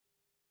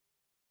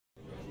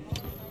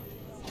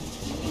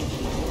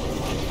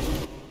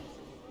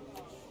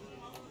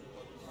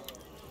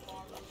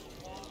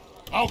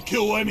I'll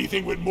kill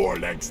anything with more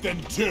legs than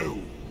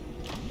two.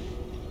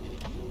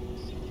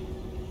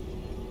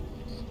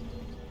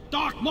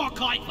 Dark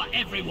Morkite for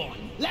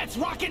everyone. Let's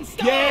rock and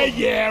stone.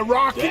 Yeah,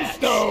 rock and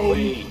stone.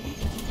 Sweet.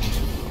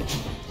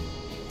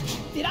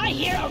 Did I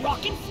hear a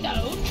rock and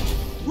stone?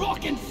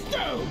 Rock and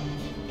stone.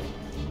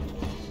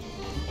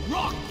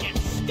 Rock and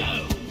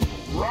stone.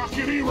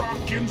 Rockety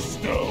rock and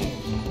stone.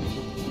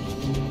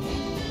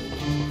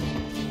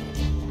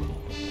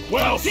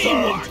 Well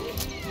Teamwork. served.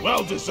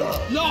 Well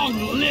deserved. Long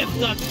live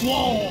the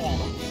dwarf.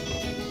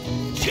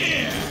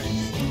 Cheers.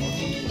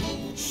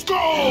 Skull!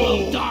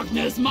 Hello,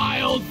 darkness,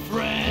 my old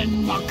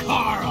friend,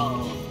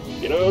 Makarl.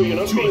 You know, you're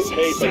not being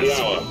paid by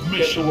the hour.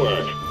 Get to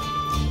work.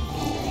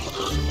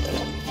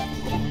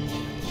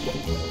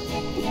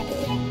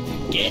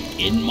 Get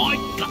in my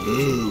gut.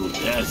 Ooh,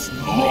 that's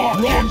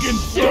rock and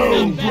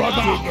stone,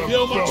 brother.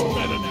 Feel much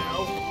better now.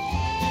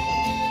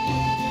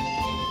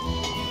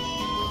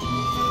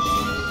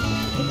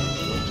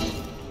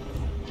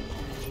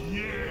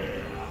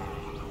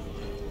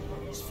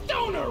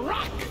 Stoner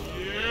rock.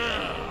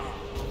 Yeah.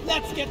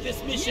 Let's get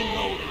this mission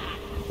loaded.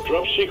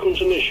 Drop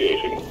sequence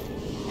initiating.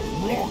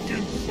 Rock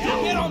and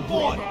stone. Get on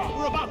board. brother.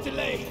 We're about to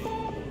lay.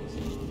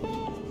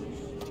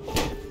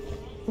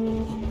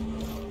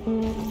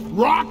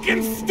 Rock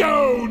and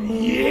stone,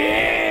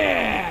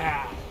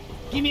 yeah!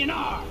 Give me an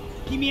R.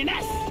 Give me an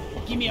S.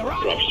 Give me a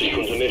rock Drop and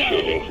sequence stone.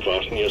 initiating.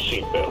 Fasten your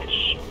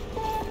seatbelts.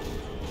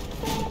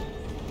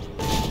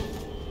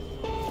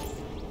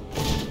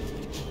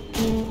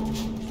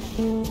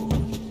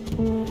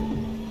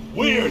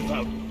 We're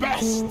the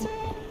best!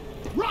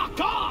 Rock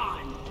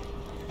on!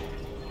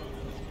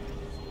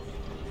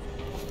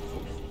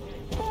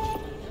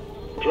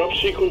 Drop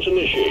sequence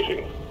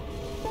initiating.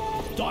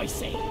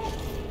 Dicey.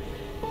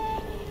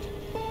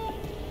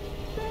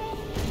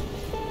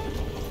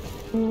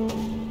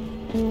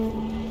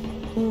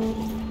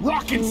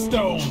 Rock and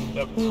stone,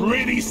 the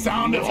pretty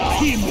sound of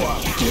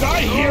teamwork. Did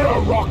I hear a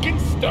rock and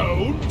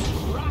stone?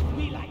 Rock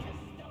me like a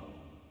stone.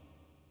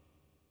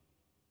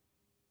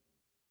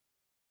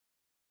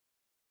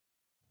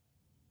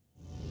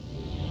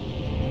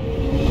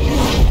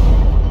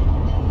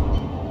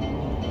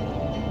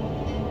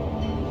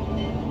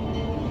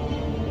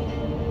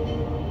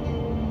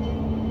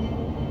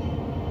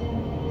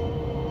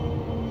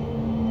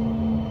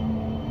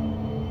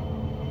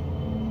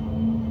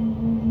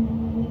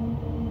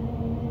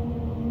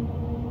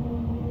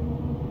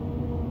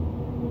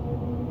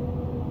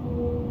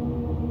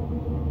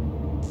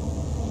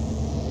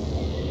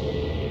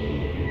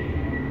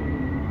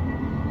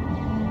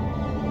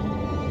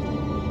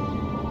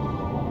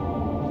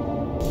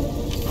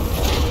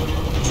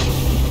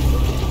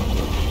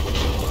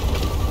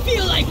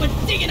 Feel like we're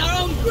digging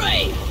our own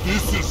grave.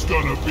 This is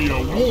gonna be a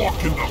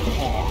walk in the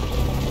park.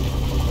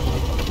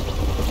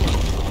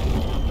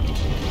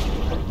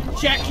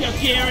 Check your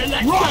gear and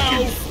let's Rock go.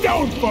 and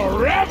stone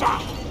forever!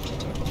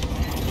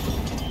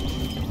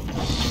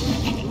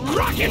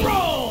 Rock and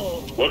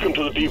roll. Welcome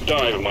to the deep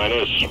dive,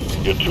 miners.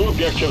 Your 2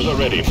 objectives are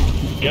ready.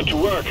 Get to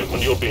work,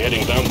 and you'll be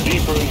heading down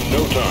deeper in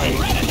no time.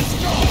 Ready to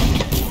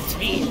strong.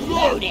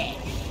 Reloaded.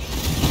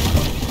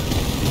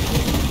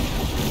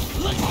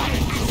 Looks like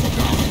an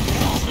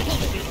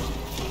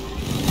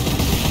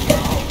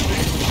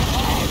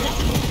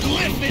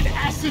Limpid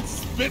acid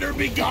spitter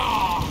be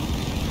gone!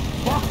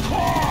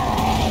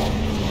 Macaw!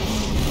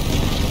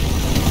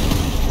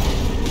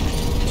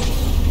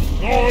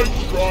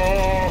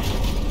 Nitra!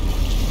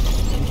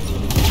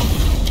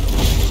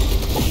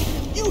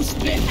 You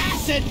spit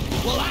acid,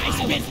 while I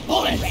spit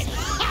bullets.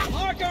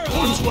 Marker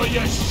Which way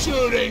you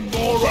shooting,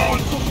 moron?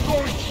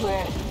 Nitra!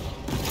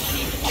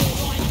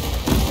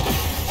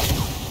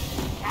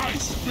 I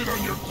spit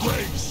on your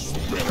grave,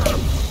 spitter!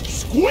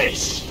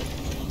 Squish!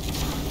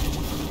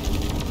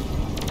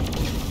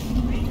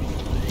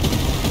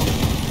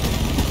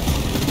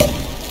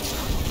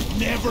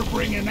 Never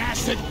bring an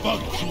acid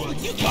bug to a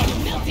You got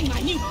melting my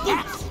new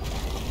boots.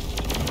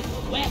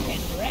 Weapon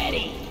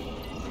ready.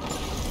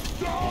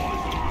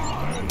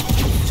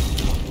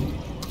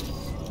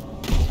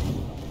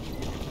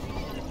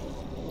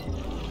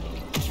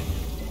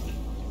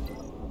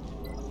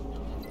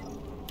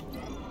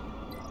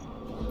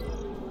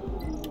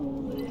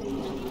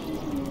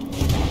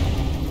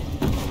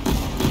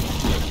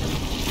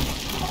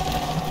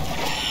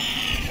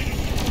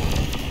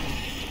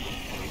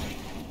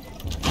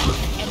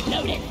 And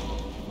loaded.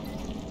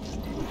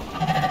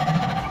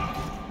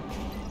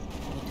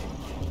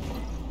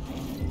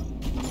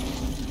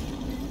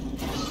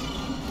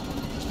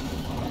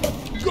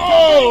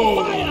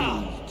 Go! Fire!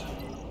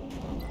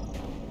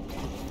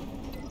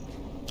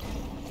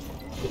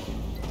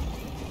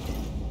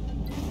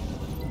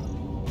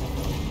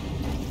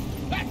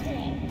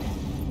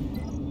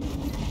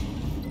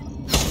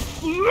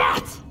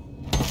 Splat!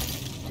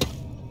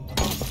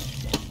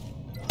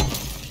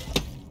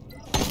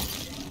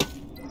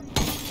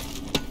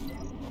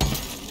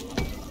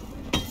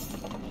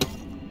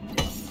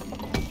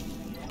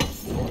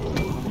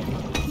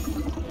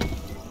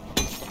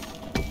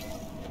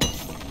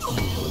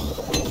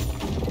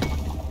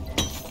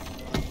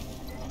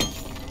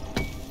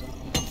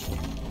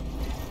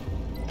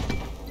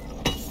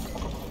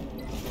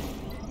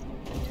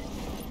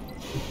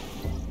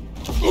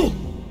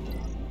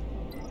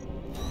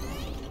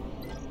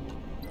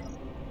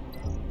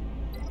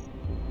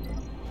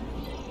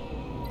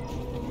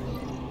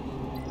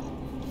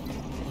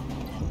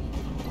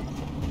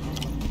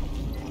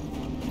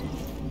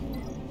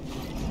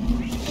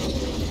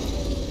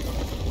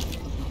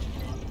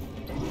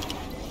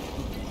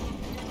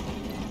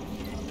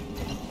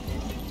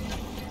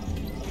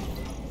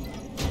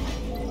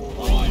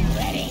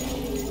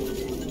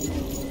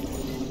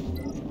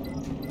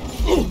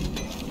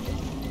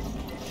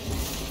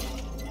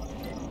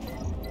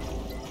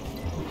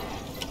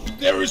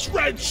 There is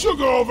red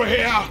sugar over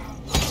here!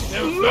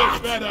 Never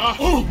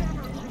better! Ooh.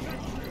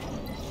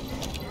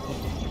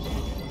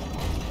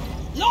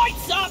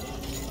 Lights up!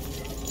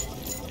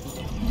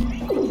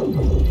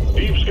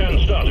 Deep scan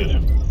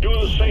started. Do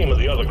the same with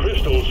the other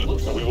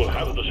crystals, and we will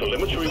have the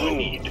telemetry we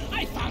need.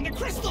 I found a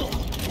crystal!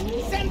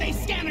 Send a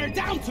scanner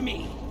down to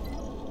me!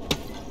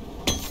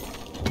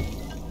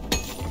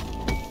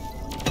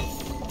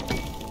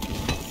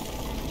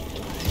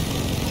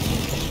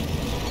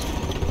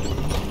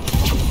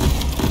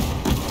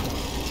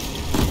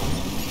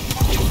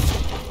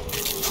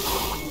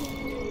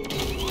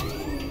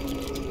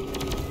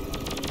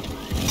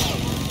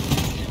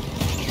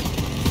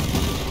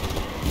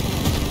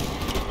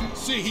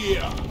 See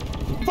here!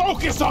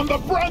 Focus on the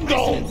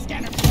Brundle!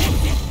 Scanner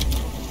protected!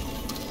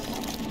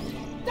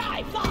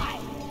 Die, fly!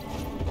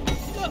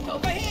 Look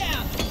over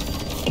here!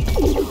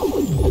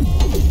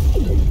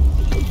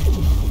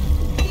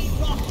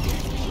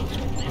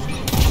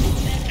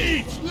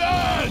 Eat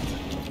lead!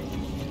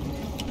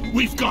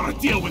 We've got to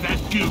deal with that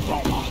goo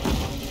bomber.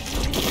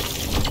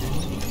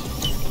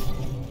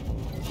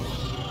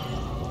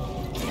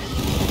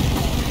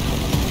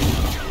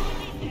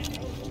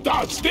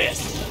 Dodge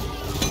this!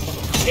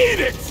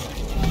 Eat it!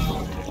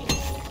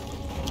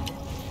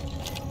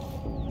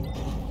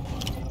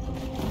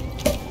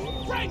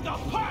 Bring the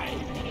pie!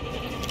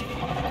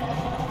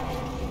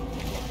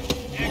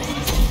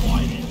 Access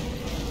avoided.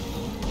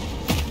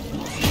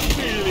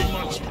 Feeling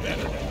much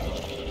better now.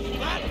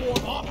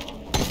 Platform up!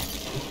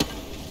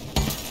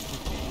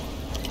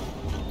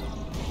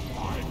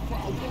 I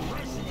found the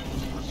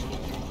resonance crystal.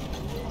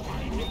 I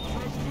know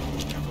President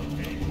never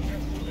came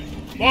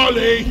yesterday.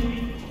 Molly!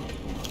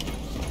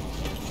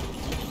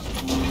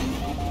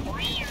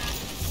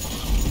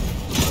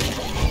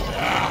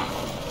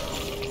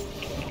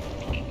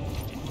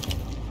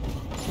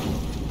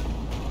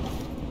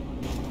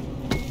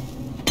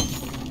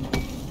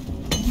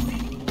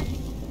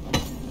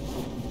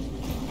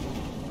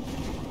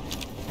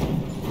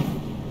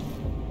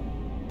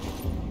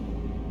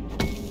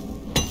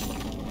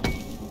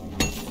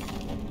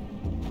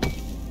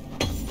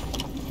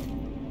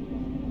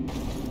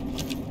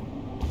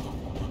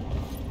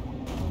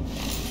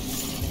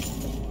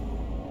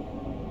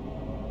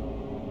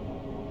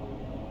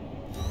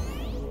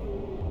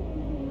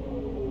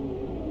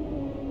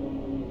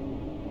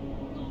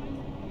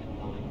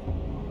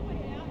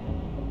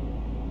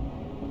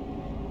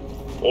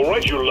 All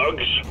right, you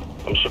lugs.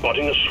 I'm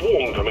spotting a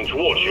swarm coming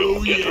towards you.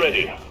 Oh, Get yeah.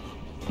 ready.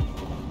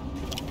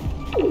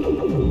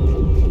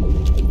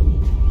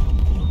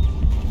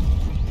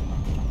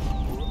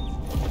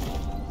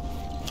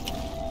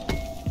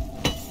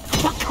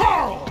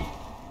 Carl!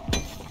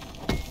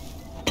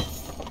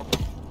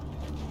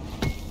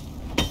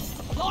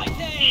 Light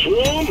there!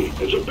 Swarm?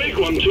 It's a big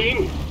one,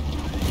 team.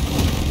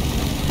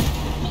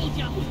 Hold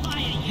your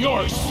fire!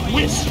 You're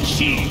Swiss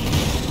cheese!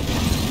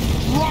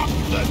 Drop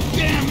the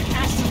damn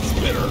acid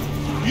spitter!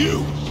 You!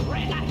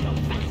 Red out your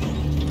back!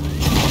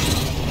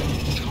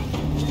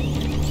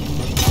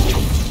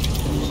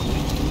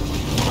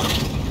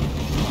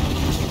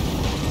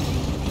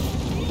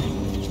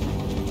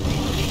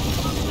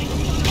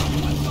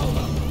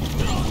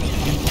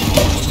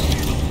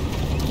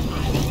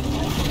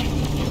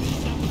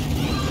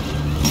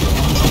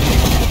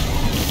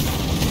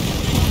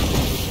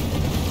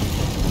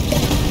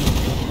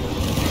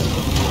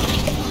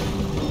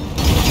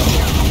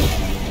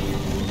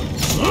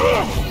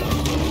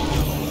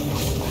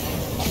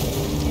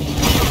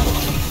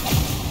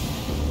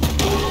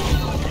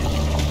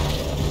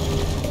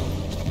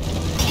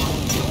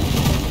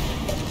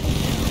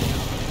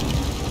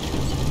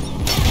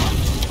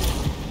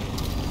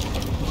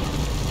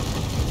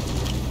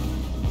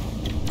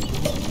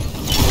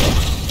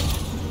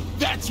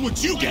 That's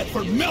what you get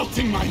for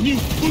melting my new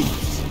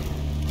boots!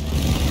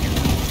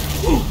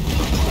 Ooh.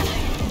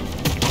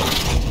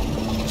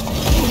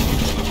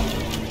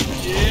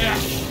 Yeah,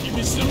 give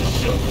me some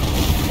sugar.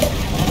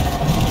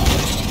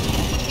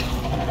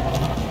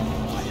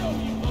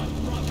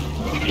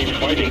 Keep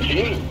fighting,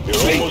 team. You're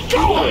Say almost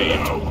go, away. you!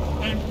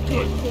 And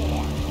good boy!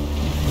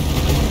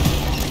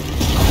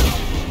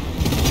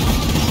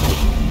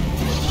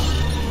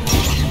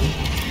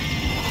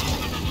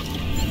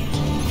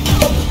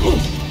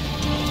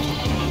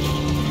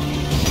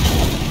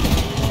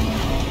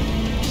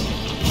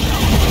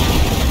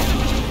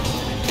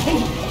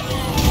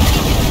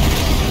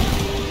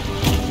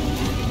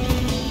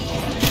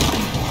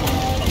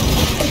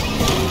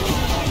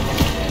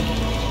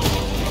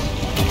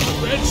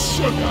 Red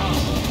sugar!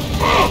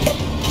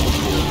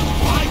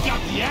 I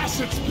got the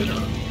acid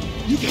spitter!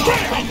 You can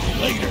thank me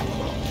later!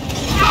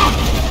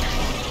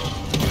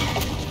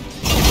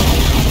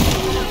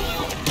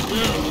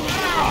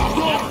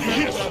 Your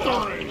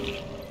history!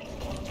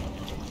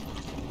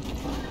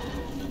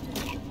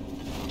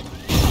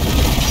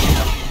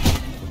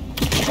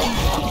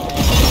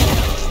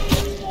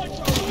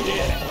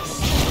 Yes!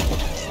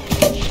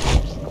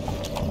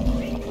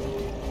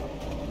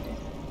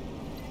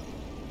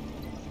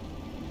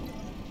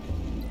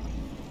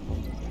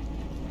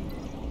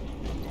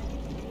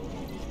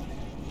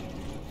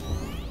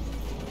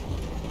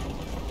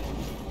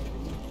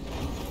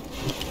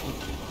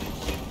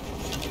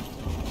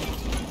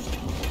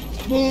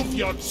 Move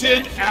your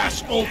tin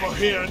ass over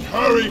here and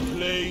hurry,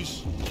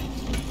 please.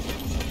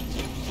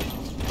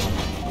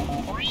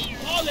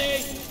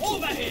 Ollie,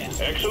 over here!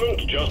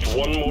 Excellent. Just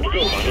one more to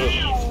go, miners.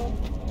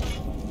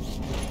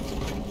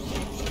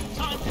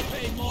 Time to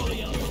pay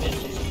Molly a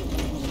visit.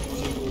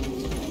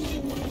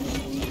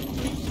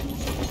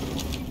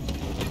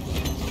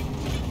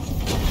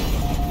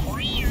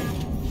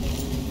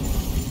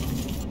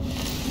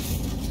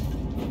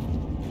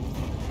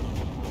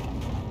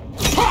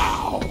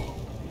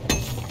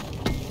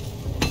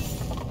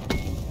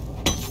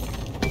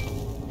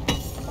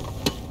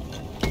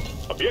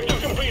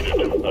 Objective completed.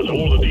 That's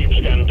all the deep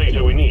scan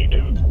data we need.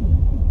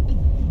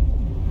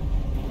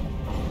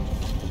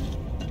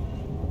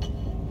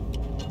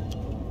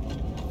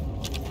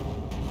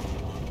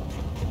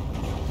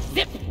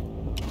 Zip!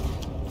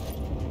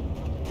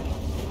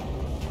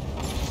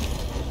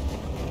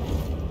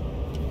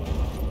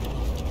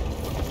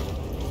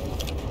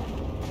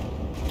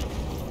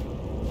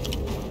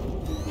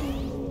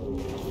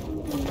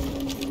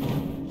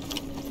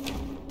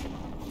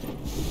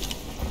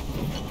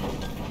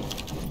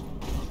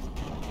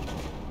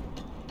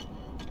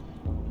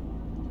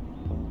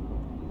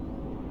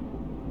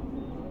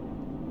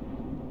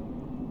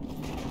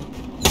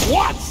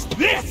 What's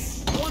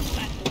this? One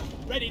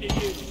platform, ready to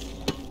use.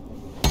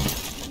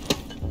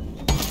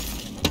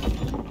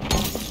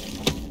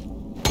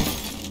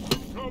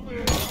 Come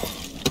here.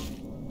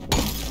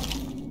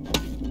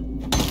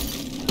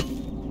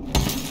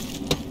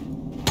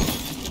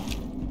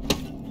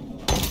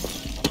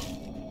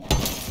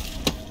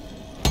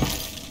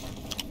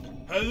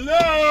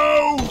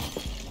 Hello?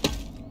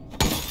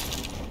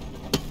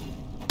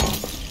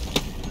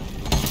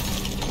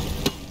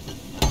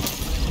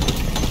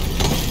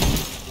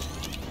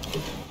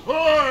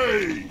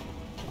 Hey!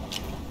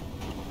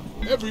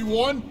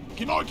 Everyone,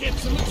 can I get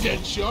some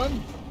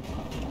attention?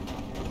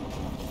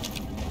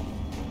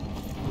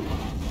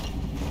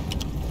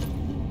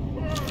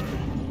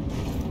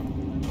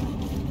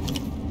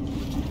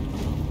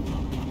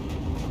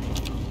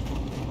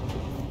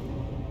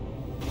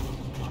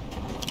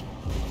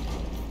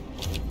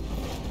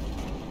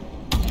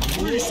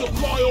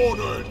 Resupply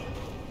ordered!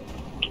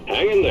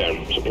 Hang in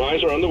there.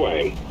 Supplies are on the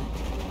way.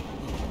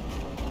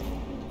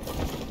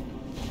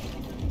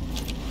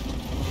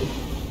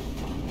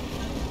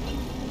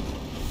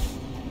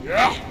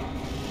 Yeah!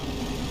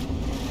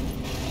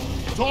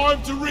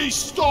 Time to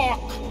restock!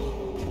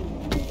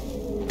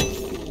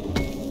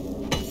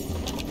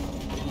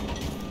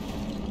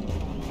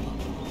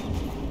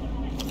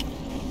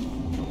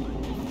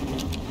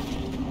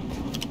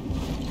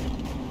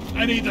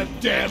 I need the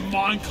damn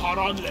minecart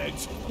on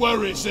legs.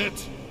 Where is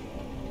it?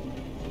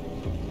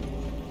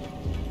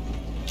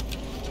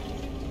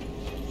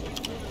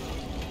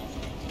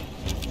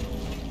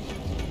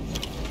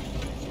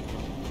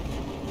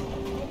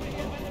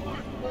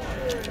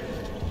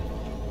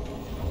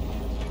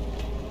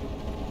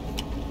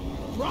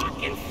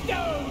 Rock and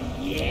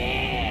stone,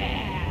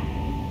 yeah!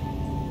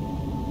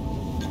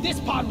 This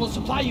pod will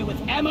supply you with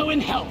ammo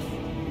and health.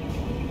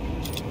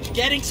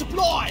 Getting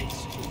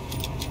supplies!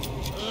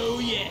 Oh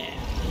yeah!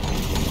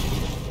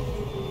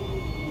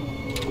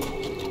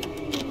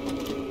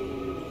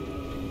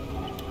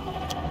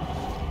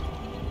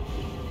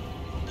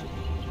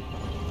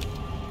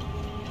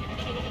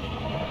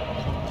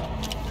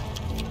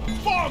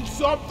 Found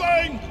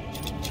something!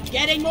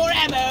 Getting more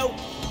ammo!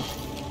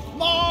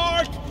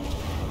 Mark!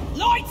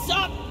 Lights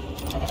up!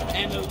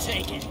 Ammo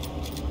taken.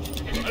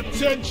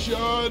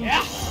 Attention!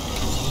 Yeah!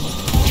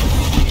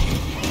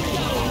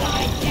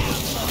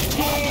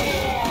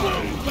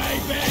 Boom,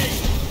 baby!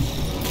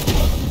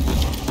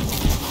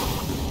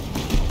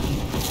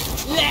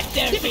 Let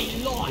there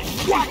be light!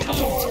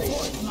 Guacamole!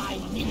 Towards my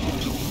knee.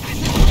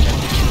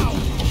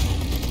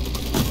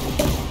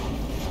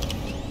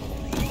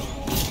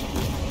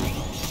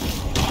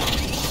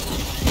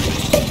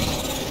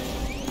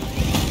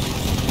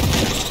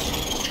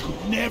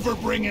 Never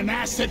bring an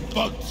acid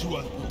bug to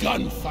a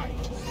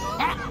gunfight.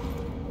 Ha!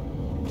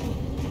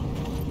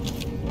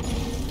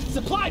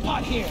 Supply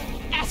pod here!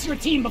 Ask your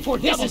team before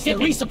this is the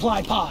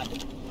resupply pod!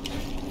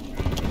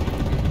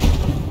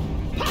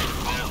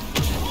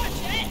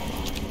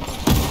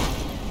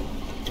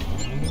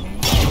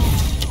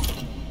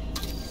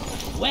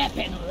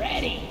 Weapon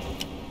ready!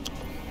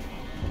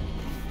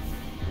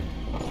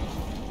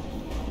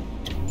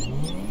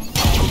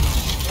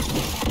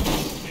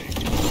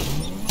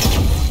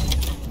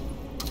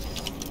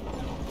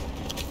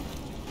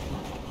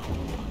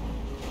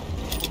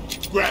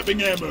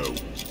 Grabbing ammo.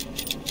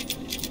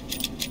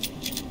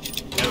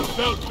 Never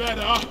felt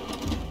better.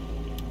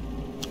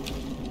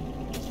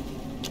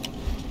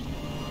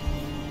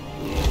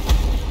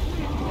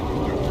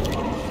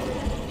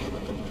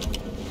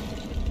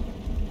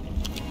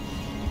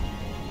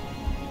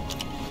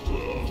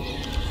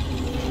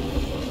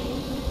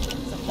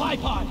 Supply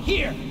pod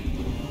here!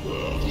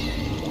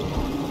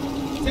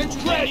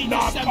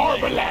 Dreadnought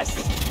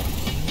Arbalest!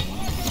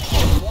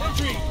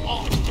 Entry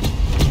on!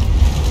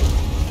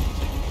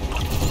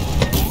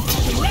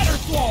 Redder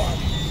swarm!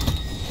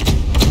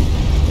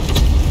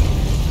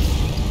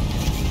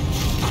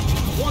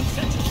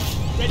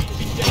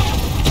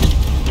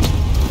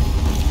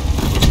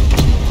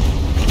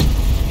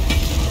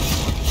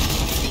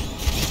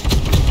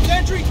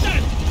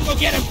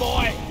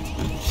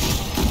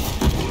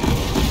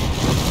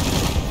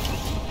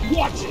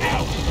 Watch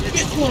out!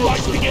 This one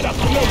likes to get up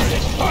close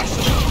and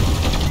personal!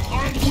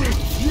 I'm with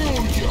you,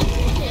 you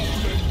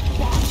golden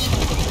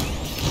bastard!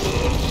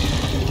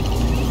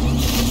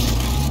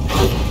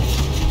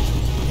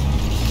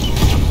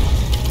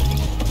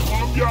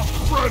 I'm your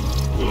friend!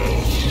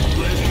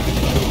 Ready to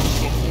kill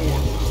some more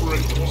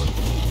traitors!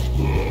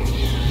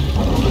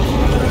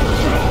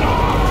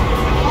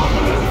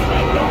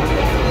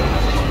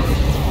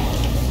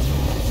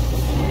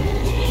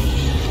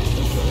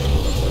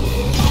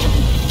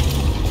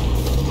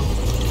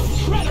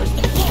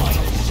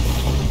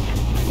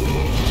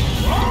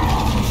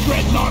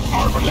 Dreadnought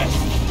armorless!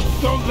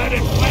 Don't let it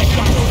flank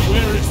us!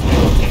 Where is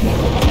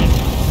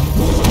that?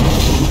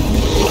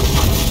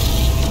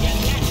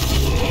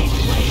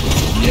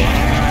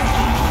 Yeah!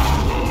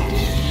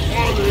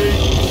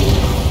 Ollie!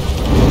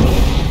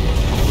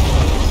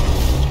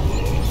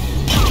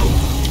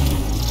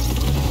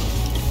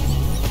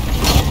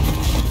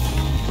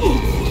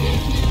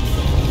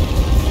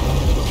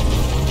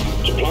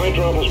 Supply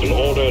drop has been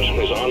ordered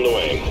and is on the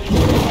way.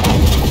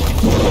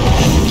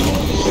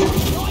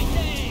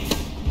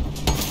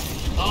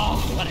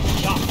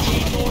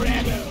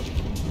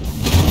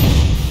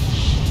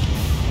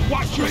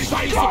 Watch your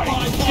sight!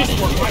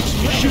 This one lets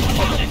me shoot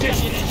from a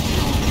distance!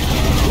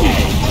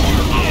 Hey,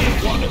 I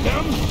ain't one of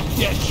them!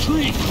 They're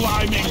tree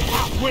climbing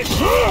halfwit!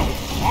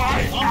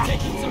 I'm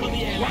taking some of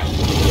the air.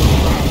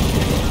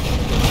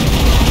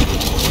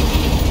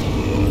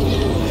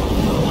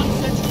 One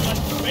sentry gun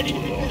ready to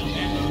be built.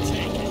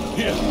 Take it.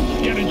 Here,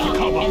 get into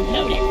cover!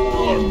 Load it.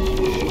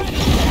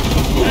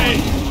 Hey,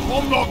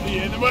 I'm not the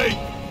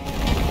enemy!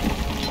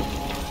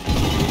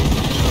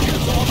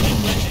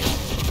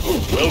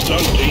 Well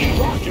done, team.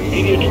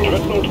 Immediate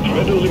dreadnought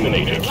threat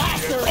eliminated.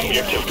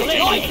 Objective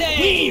complete.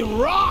 We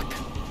rock!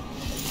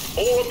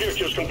 All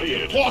objectives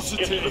completed.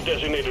 Positive. Get to the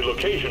designated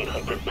location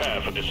and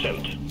prepare for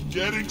descent.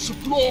 Getting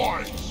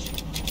supplies!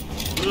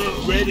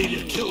 Ready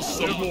to kill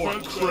some more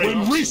traitors.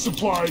 When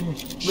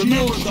resupplying,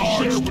 remember to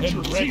share with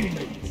your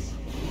teammates.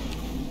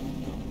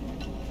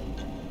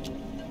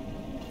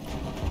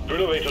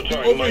 Drillevator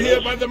time. Over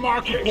here by the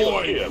market, Check your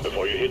boy. gear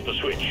before you hit the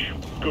switch.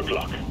 Good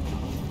luck.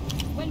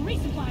 When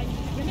resupplying,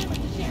 remember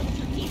to share with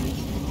your teammates.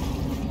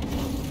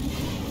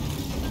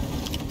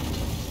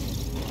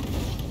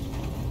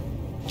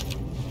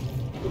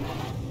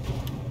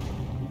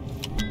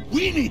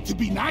 We need to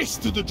be nice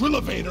to the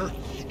Drillevator.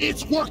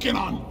 It's working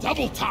on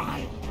double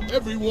time.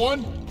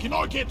 Everyone, can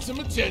I get some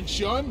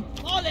attention?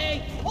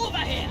 Ollie, over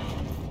here!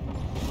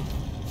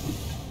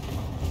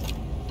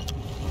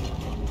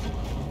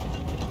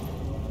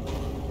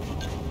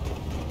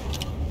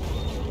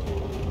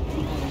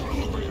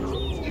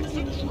 It's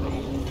a drill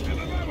and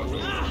an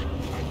elevator. I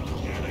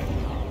get it.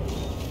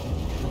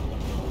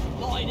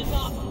 Line is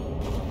up.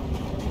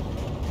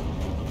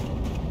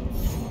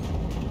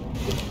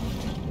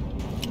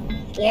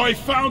 I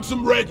found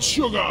some red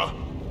sugar.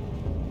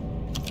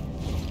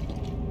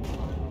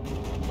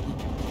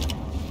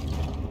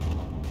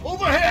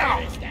 Over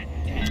here!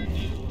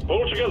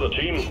 Pull together,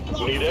 team.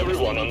 We need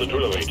everyone on the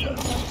Drillevator.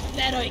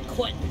 That I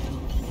quit.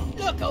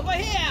 Look over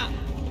here!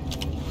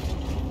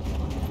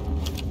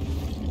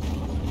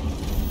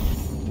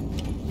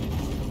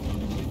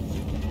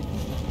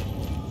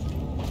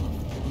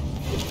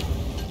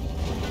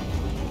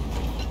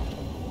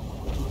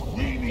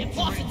 We need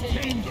to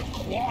maintain the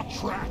claw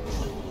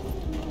tracks.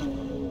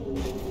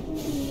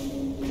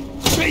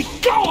 Be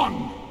gone!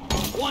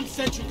 One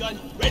sentry gun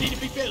ready to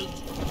be built.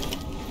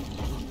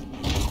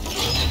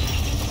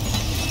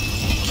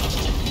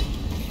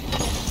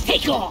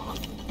 Take off!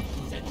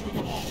 Sentry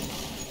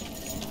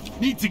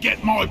off. Need to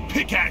get my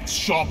pickaxe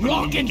sharpened.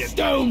 Rock and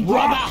stone,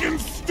 brother! Rock and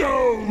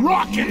stone!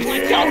 Rock and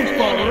stone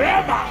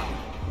forever!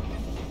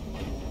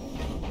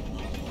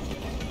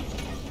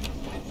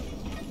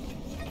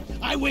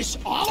 I wish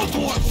all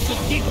dwarfs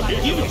could dig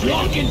like you, Objective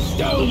rock and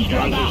stone, Scans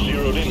are brother!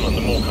 zeroed in on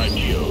the Morkai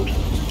geode.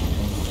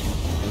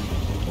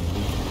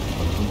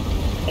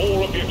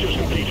 All objectives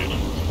completed.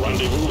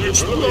 Rendezvous with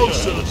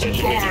Drillevator at the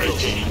designated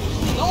location.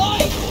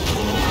 Noise!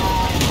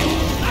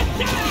 Drillevator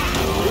activated.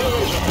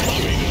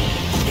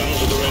 Guns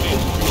at the ready.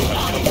 We'll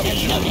have company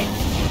soon.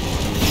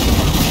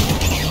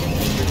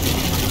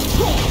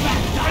 Roll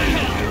back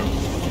down!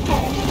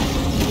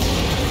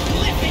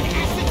 Limpid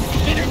acid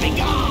spitter be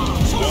gone!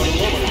 Now in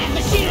a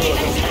moment,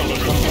 skeleton counter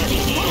comes back to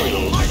destroy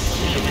those.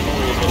 We should be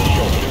moving again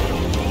shortly.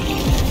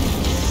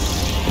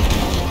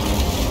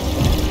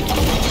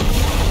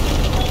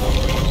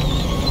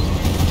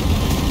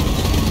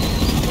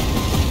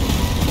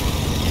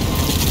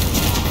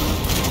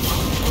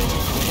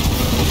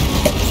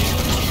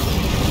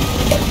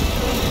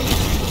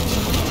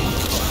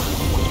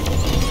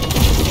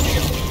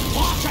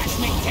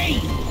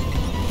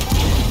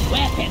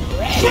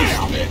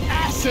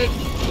 Acid!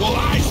 Well,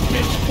 I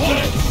spit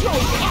bullets so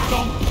that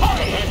some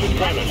Active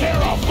granite.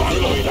 tear off my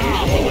Drillevator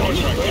down! is on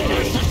track to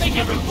this. Make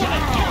every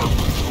bullet count!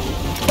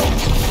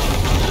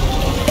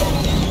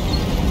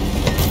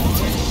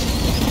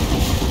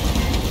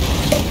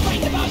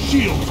 Fight about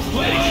Shield!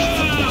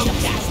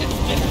 acid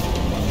spitter!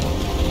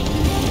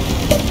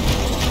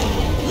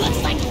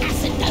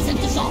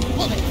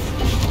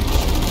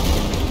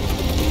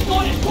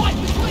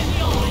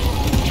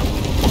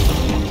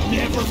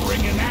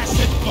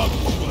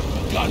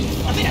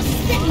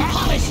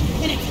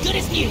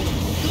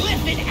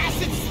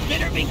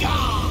 transmitter be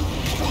gone!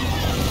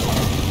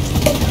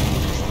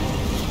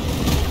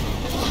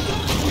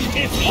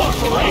 It's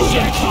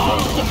Operation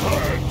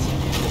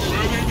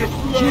Ready to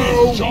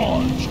blow!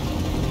 Charge!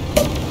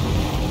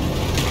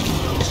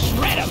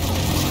 Shred 'em!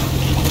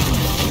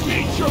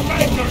 Beat your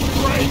maker,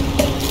 Drake!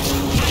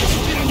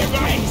 Spit on your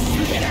brain,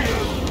 spitter!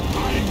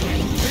 I'm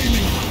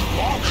maintaining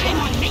I'm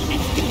on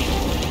maintenance duty!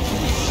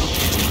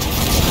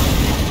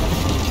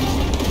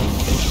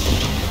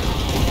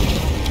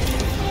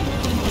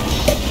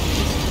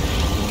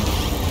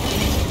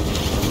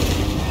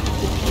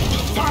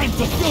 time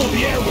to fill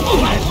the air with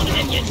Oh, I wanted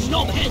him, you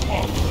knobhead!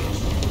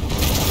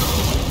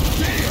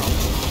 Damn!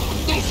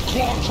 Those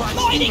claw tracks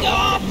Lighting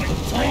up!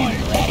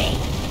 ready!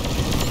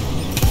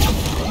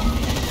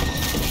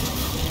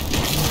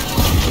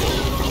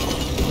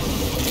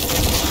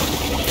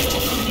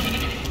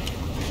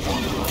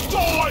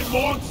 Die,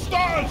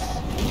 monsters!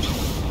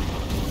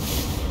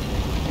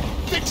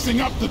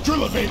 Fixing up the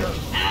Drillevator!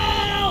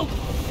 Ow!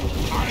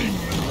 I'm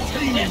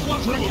maintaining There's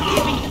one for Drillevator!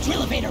 keeping the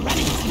Drillevator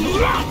running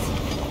smooth!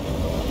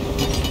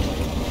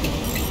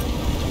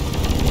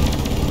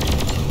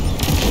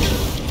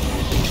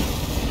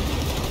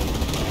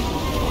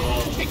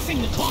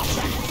 Fixing the claw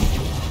tracks!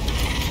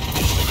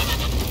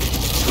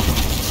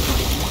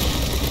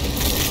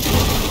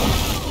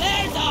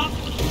 Flares up!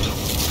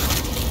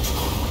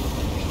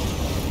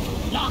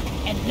 Lock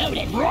and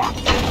loaded! Rock!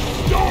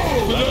 Go!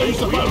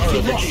 Those about to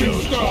rock and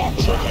stop!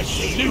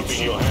 You'll be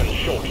in your hands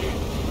shortly.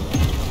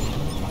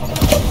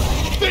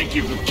 Think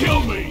you can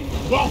kill me?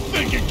 Well,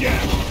 think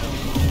again!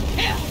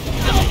 Here!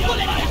 I'll pull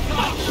it out!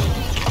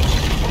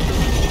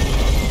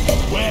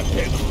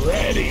 Weapon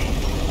ready!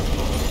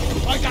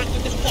 I got to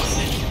this one.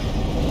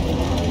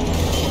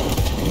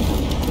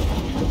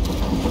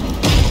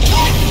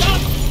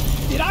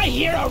 Did I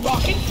hear a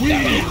rocket? We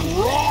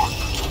rock!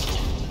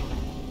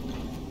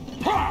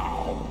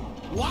 Pow!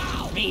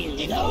 Wow!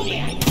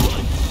 Reloading! I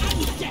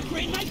would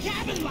decorate my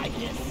cabin like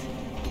this!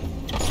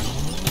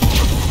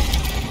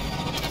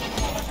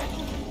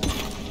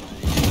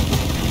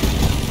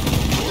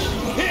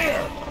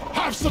 Here!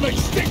 Have some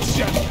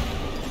extinction!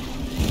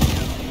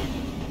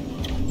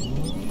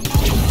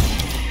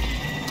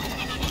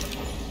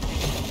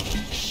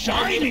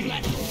 Shiny!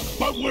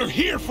 But we're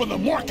here for the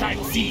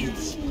Morkite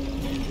seeds!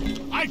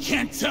 I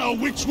can't tell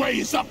which way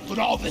is up with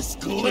all this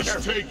glitter!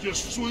 Just take your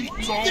sweet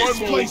time. This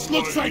place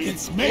looks like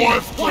it's made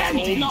of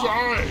candy!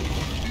 Time.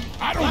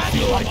 I don't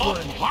feel like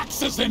we're in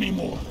boxes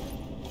anymore!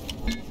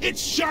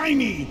 It's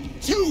shiny!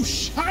 Too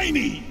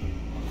shiny!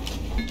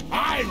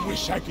 I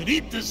wish I could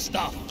eat this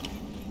stuff!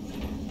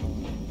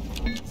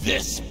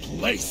 This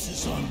place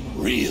is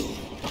unreal!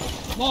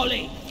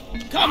 Molly!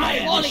 Come I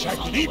here! Molly's wish I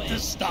on could the eat way.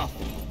 this stuff!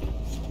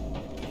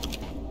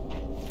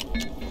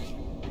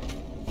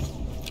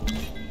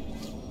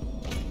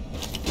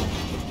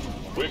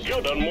 We're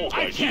good on more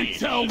I can't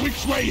tell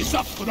which way is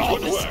up with all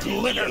Good this work.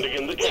 glitter! Standing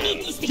in the We need can.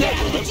 these to get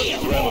out of the deal!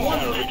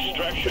 Drillevator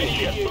extraction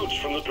jet boots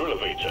from the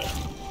Drillevator.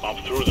 Up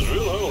through the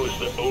drill hole is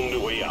the only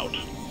way out.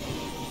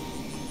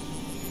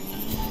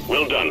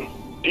 Well done.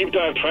 Deep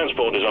dive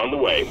transport is on the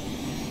way.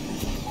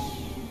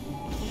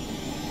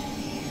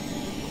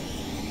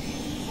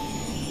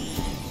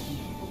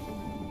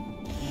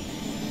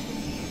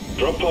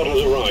 Drop pod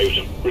has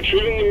arrived.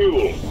 Retrieving the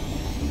mule.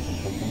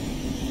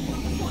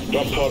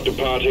 Drop pod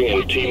departing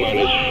in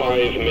T-minus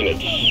 5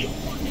 minutes.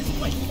 This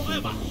place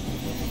forever!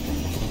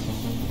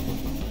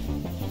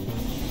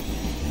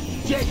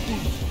 Jet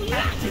boost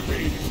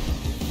activated!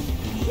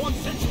 One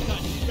sensor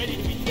gun ready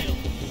to be filled.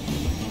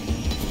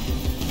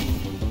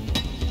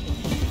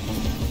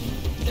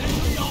 There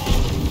we are!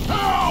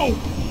 Ow!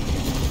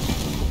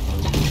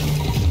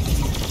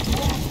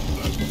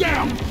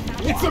 Damn!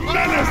 It's a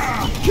menace!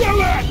 Kill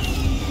it!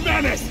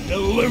 Menace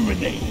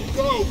eliminated!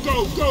 Go,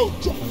 go, go!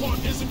 Drop pod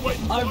isn't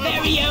waiting Our forever.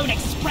 very own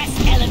express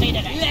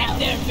elevator to let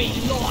there be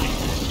light!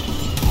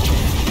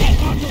 That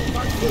modules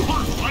are too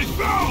hot! I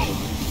fell!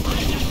 I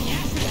got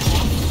gas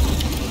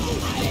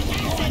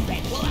I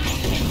said, well, I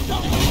can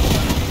solve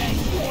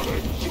What a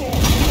joy!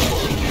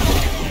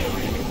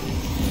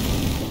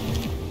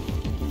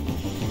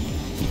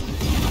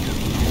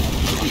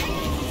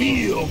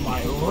 Feel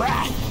my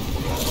wrath!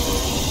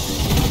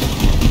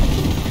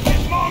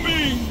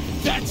 Mommy!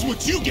 That's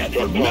what you get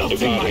for Drop pod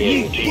melting my departing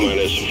in new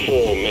T-minus boots!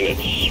 4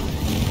 minutes.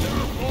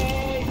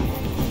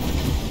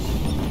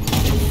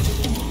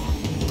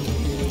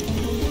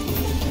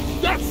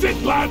 That's it,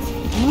 lads!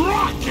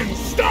 Rock and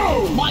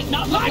stone! Might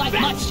not look like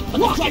that. much,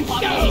 but Rock the and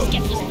drop pod stone. at least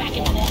gets us back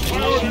into that.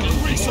 Priority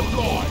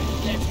resupply!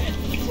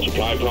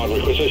 Supply pod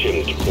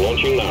requisitioned.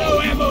 Launching No now.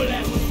 ammo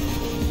left!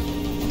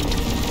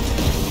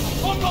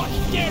 I'm not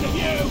scared of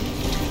you!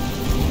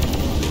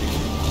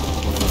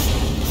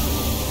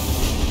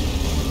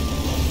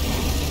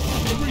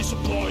 The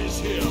resupply is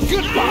here!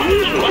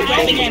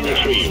 Grabbing ammo!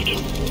 Retrieved.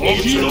 Oh,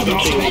 you Drop know.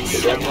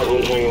 pod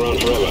won't hang around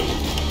forever.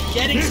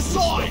 Getting This is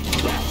supplied! the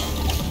best.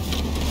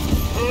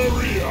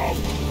 Hurry up!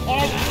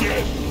 I'll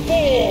get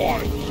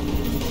bored!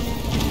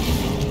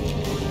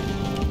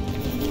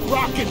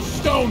 Rock and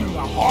stone in the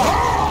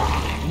heart!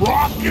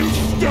 Rock and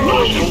stone!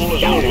 School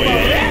is on the way.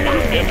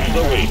 Get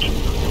the weight.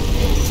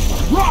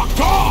 Rock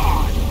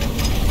on!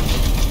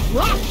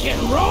 Rock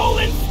and roll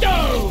and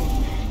stone!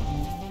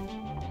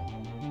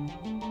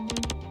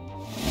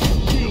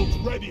 Shield's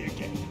ready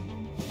again.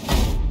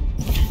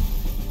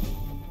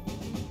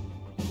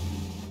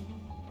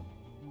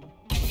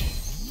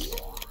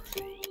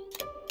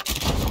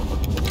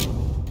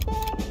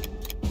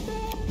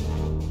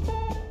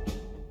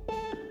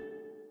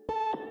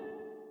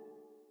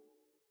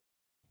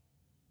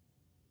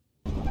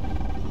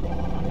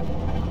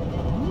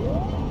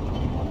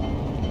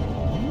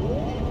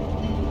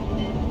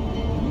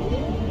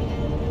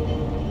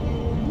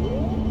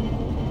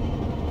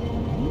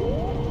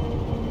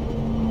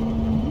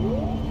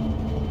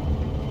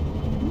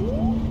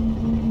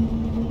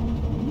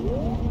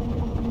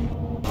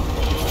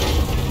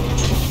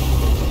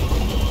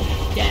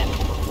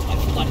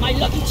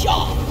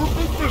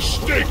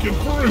 Mistaken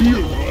for a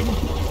human.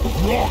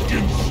 Rock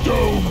and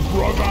stone,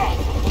 brother.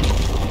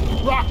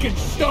 Rock and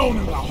stone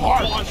in the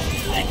heart.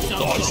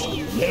 Thoughts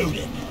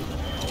Loaded.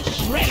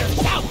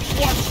 Shredder's out.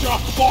 Watch the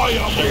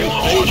fire, Second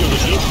stage of the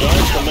deep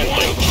dive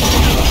commencing.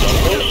 Done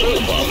well so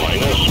far,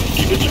 miners.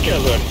 Keep it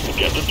together.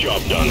 Get the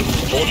job done.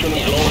 Fortune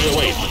and glory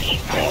awaits.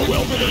 Or,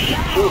 well,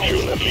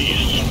 fortune at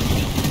least.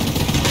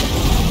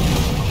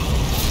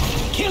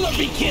 Killer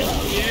be killer.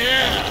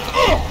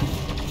 Yeah.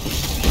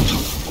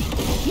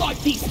 Like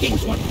these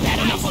things weren't bad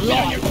enough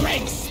alone, your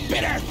Greg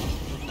Spitter!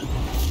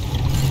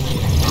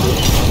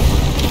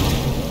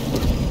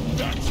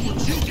 That's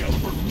what you get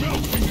for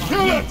melting my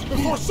Kill it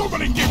before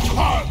somebody gets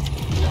hurt!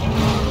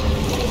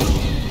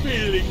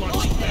 feeling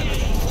much better.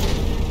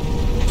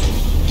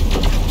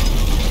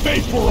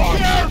 Vaporize!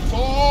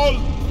 Careful!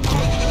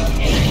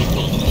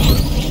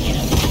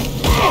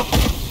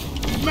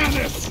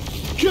 Menace!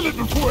 Kill it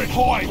before it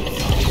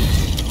hides!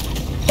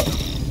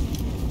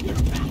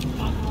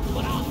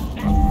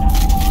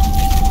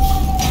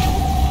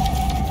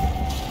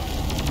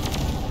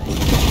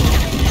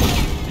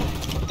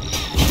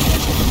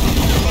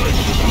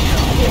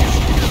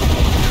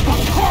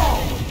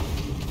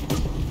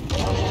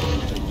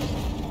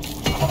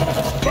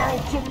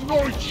 Found some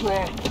nitra!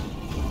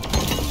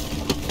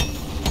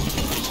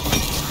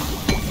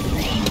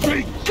 Be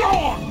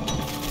gone!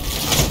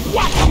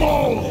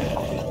 Whack-a-mole!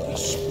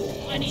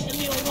 I need the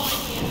mule right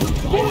here.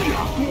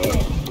 Booyah!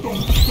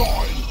 Don't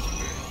die!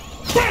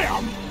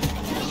 Bam!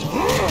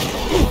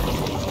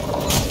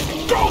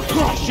 Go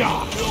Crusher!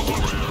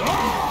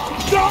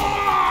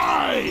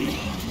 Die!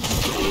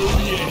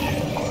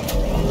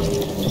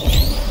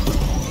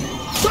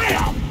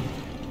 Bam!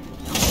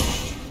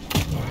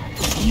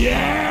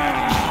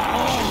 Yeah!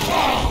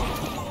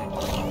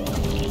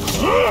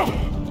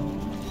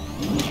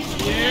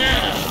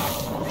 Yeah!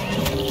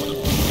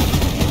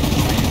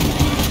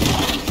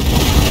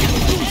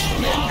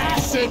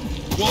 Acid!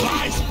 Well,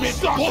 I spit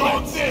stuck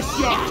on this,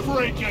 you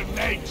freaking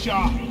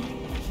nature!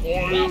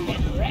 Oil!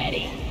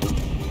 Ready.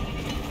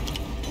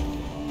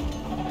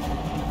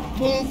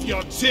 Move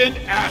your tin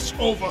ass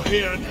over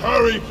here and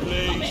hurry,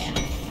 please!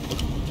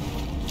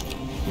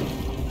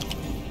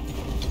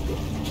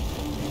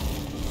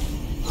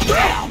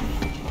 Bam!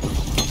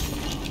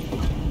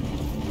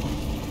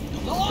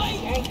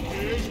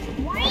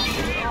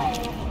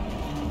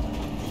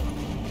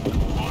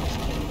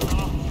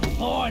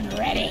 Born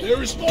ready.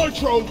 There is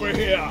nitro over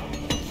here!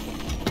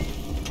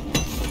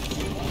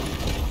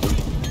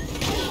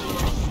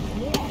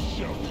 Wash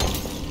 'em.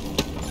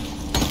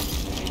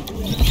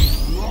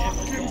 Rock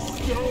and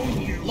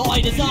stone, you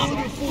Light is up.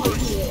 beautiful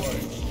boys!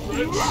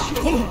 Red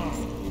sugar!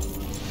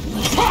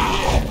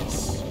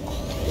 Yes!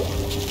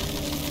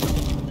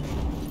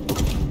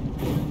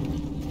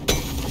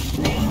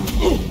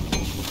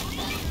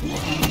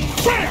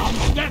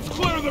 Bam! Let's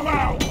clear them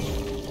out!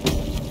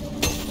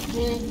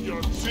 Move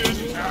your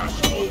tin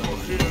ass over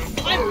here!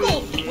 I'm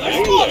full! Where's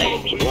Hang Molly?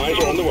 on. Supplies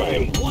are on the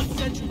way. One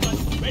sentry gun,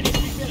 ready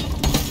to be built.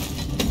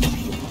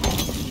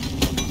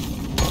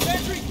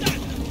 Sentry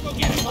done! Go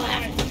get it, We'll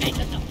have to make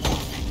it the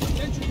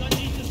Sentry gun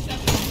needs a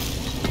seven.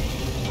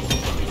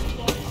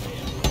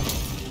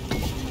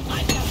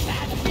 I've got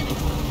fast.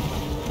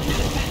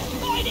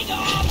 Lighting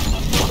up!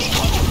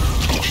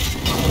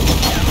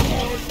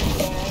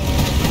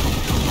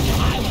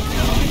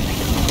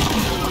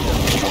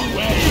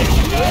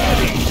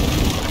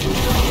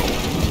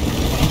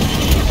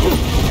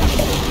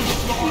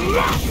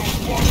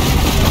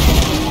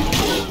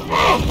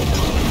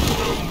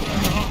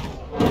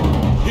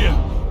 Here,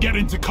 get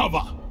into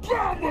cover!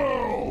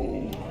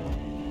 Bambo!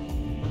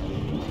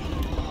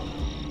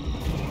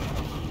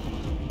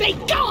 Be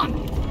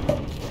gone!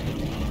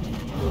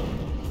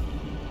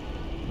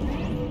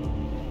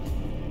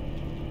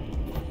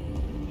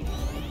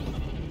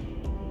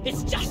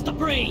 It's just a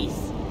breeze!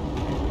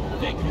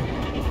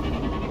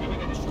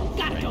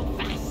 Gotta go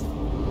fast.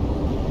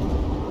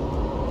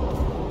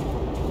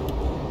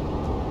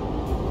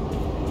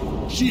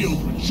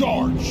 Shield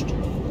recharged!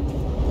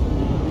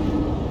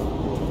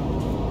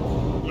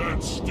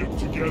 Let's stick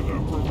together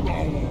for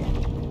power!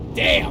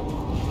 Damn!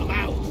 I'm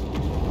out!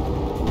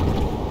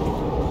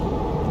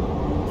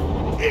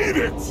 Eat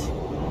it!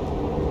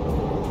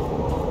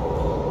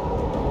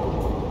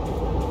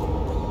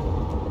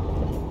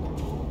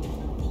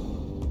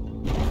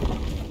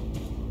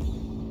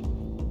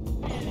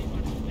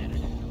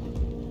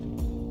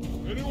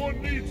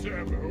 Anyone needs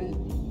ammo?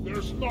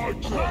 There's no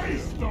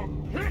choice. The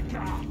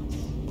pickaxe!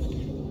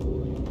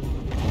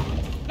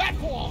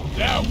 Platform!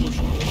 That was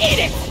good. Eat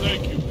it!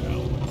 Thank you,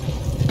 pal.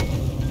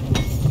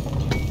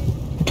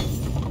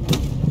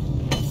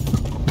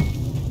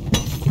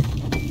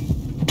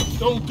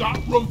 Don't got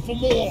room for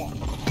more.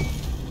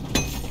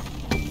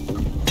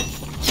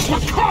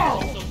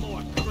 Carl! Some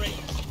more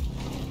crates.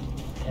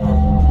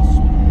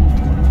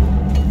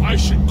 I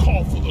should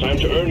call for the... Time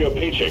to earn your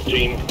paycheck,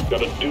 team.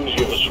 Got a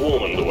doozy of a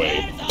swarm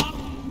underway. Hands up!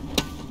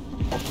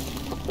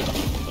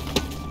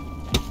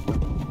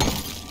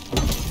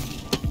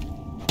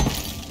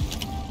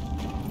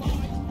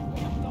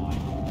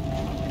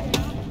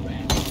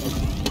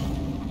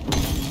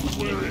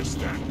 Where is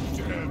that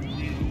damn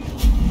mule?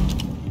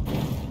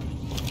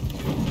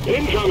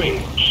 Incoming!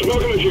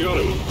 Smoke him if you got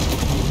him.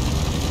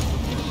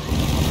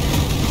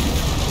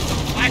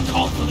 I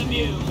call for the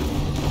mule.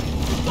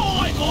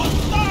 Die,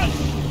 monsters!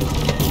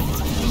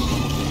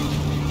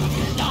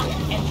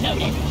 Locked and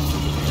loaded.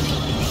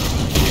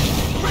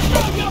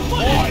 Return your I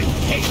bullet!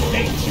 hate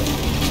nature.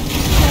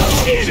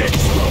 Eat it!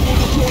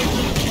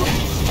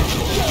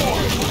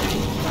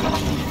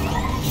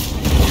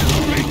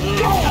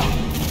 Go!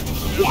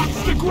 What's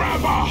the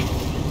grabber?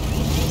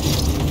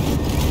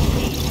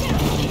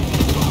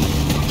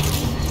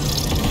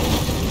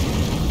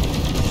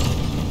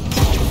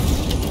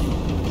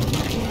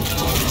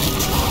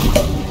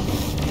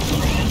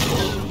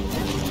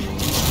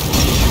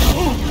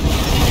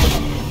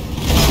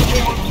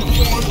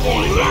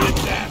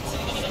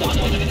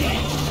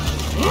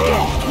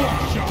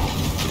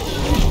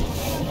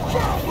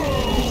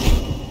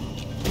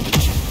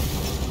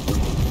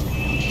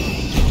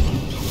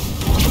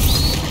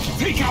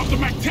 Take out the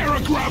Mactera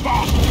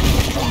grabber!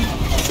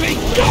 Take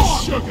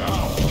this sugar!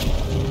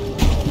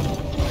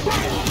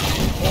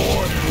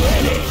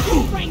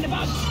 Bring the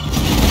boats.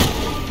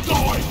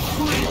 Die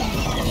free!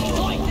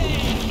 Right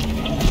there.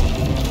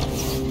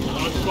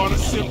 I've got a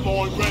zip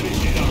line ready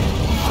here.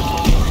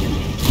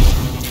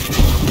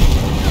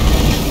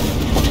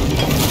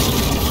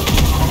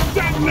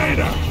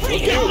 Detonator!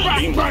 Get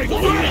back, mate!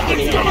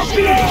 It's gonna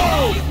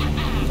blow!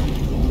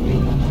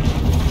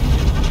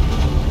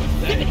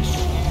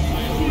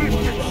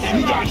 You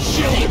got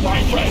shielded,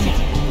 my friend!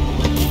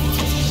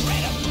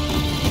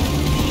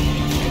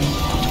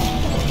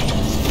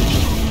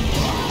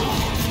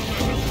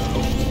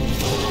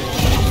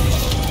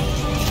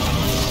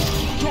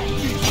 Drop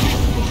these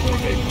people before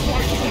they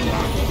fight you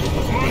out!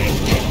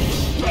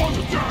 Hold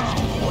it down!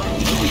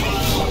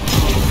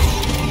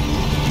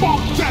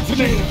 Bomb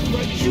detonator!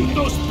 Shoot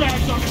those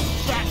bags on his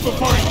back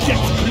before it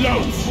gets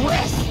close!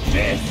 Press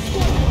this!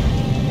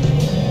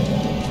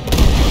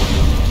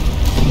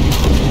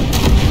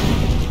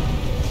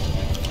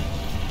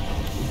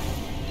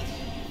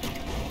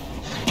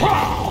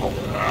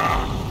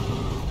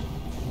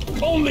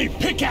 Only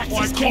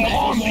pickaxes can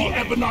harm the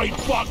ebonite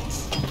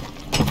bugs!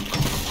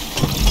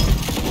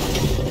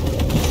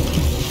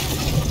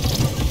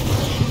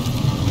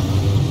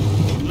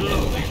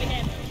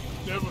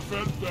 Never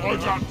felt better. I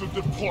got the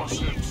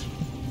deposit.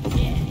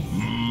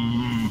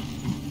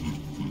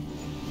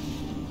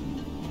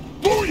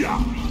 Booyah!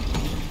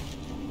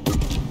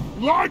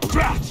 Like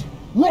that!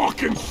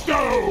 Rock and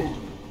stone!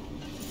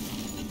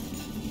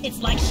 It's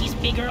like she's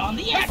bigger on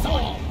the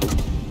inside.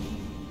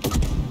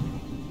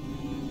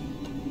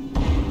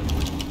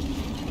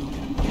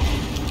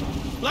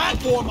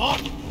 Platform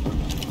up!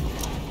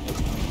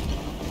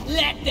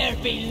 Let there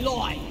be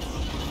light.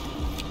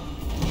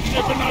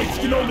 Ebonites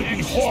can only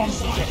be harmed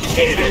by the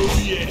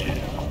haters! Yeah!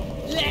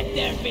 Let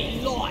there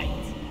be light.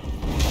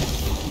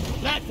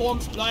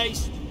 Platforms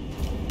placed.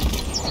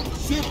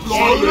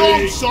 Load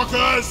up,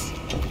 suckers!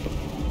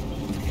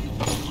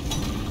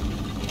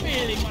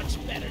 Really much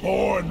better.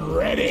 Born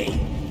ready!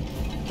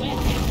 We're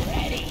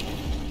ready.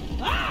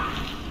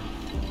 Ah!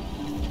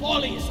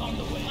 Wally is on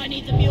the way. I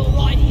need the mule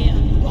right here,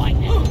 right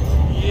now.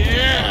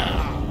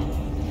 Yeah!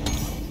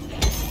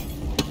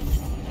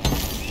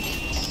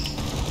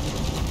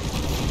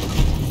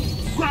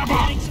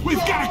 Grabber! We've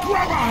got a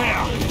grabber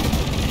here!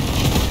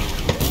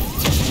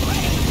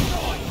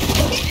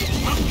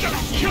 I'm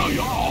gonna kill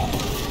you all!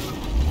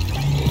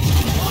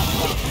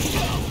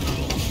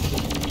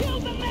 Kill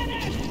the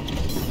menace.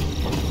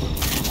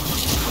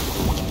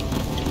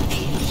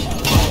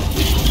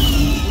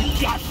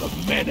 We got the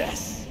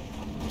menace!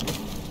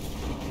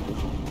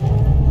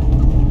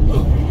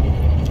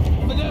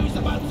 For those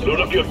about to... Load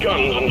up your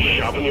guns and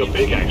sharpen your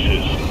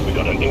pickaxes. We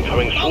got an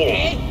incoming swarm.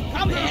 Okay,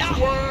 come here.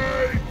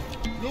 Way!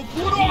 Look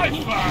what I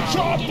found!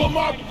 Chop them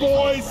up,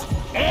 boys!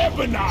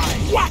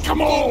 Ebonite! Whack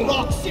 'em all!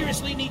 Rock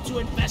seriously need to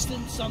invest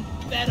in some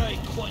better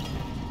equipment.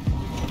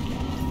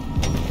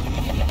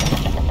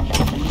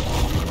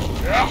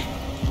 Yeah?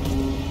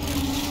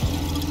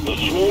 The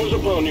swarm's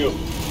upon you.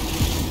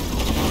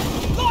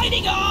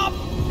 Lighting up.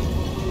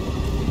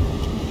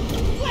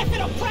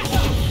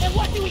 oppressor! And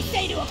what do we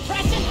say to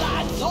oppression,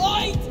 lads?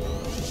 Lloyd!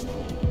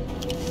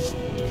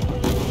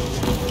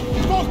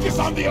 Focus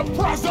on the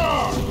oppressor!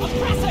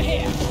 Oppressor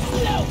here!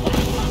 Slow!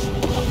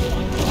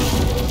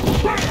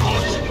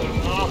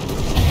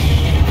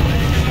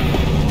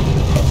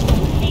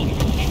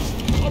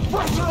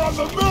 Oppressor on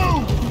the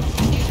move!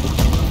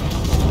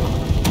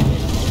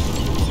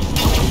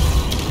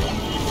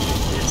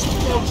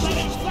 Let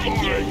him flank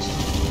you!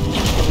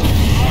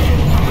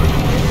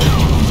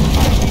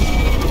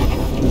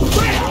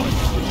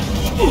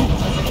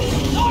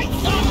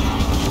 Lights up!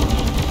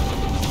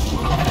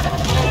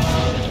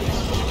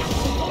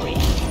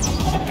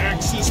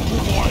 Access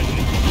provided.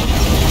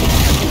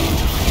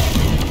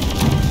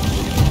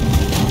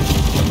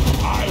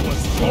 I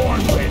was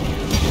born with you.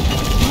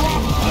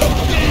 Drop the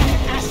damn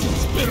acid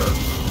spitter!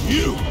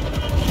 You!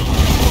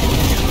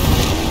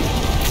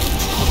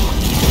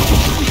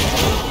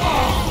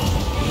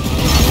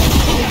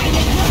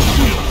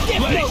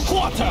 Give no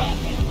quarter!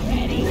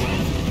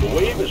 The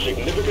wave is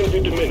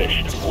significantly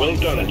diminished. Well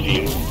done,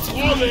 team.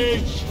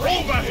 Ollie,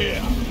 over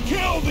here!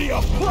 Kill the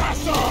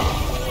oppressor!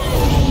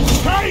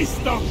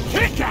 Taste the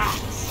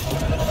pickaxe!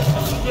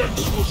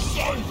 Thanks for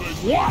saving.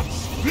 What's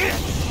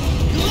this?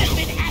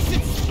 Listen,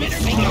 acid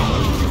spitter!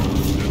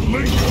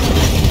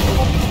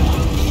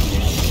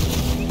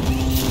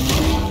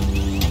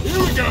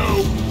 Here we go!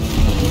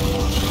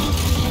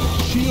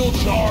 Shield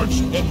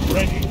charged and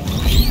ready.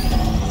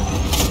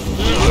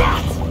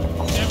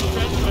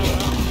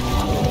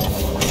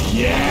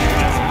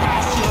 Yes!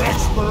 Past your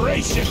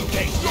expiration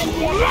date!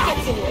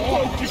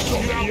 Focus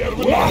on the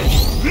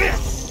what's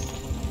this?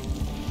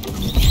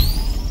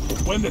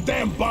 When the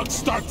damn bugs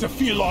start to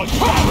feel all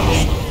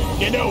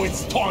family, you know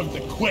it's time to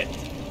quit.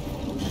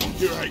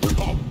 Here I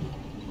come.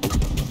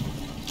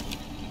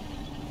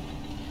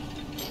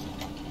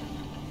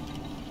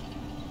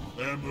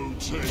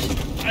 MOT.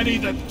 I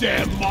need a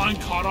damn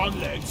minecart on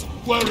legs.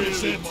 Where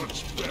is it?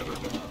 Much better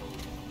now.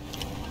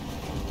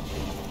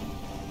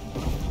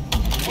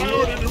 I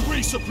ordered a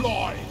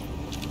resupply.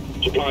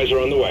 Supplies are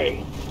on the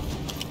way.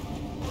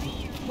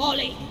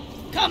 Molly,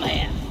 come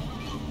here!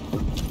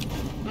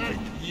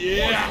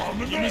 Yeah,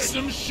 give me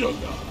some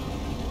sugar.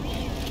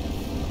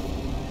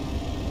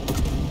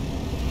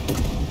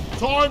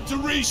 Time to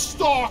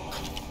restock.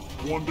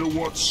 Wonder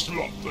what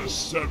slop they're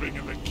serving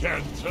in the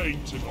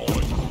canteen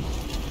tonight.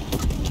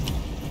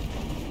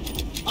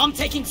 I'm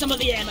taking some of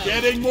the ammo.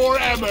 Getting more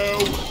ammo.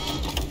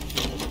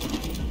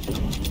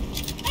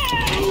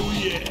 Oh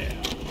yeah.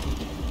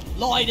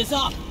 Lloyd is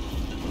up!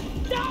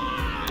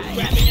 Die!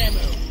 Grabbing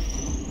ammo.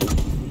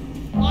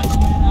 Much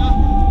better.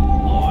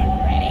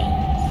 Already.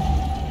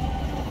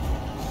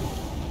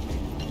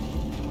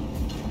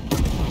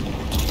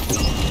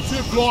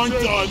 Zip line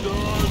done.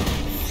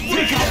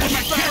 Take out the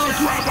Macera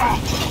grabber.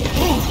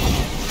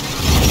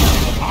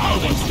 I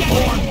was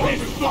born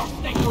with the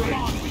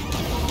brain.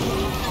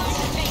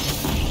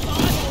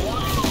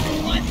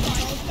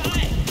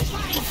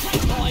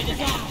 Lloyd is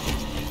up.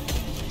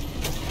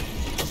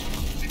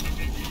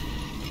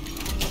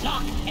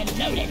 Lock and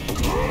loaded.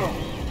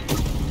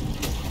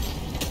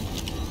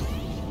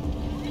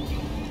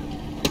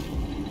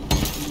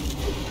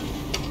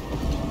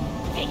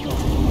 Take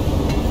off.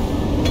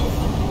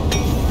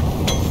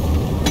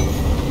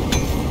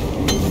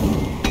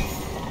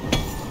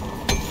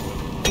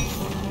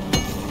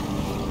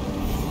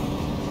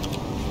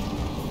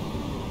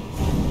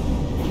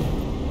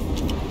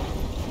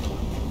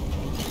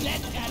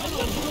 Let's have a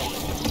look.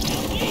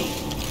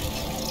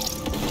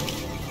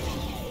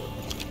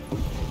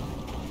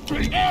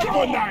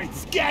 Ebonites,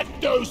 get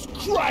those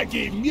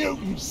craggy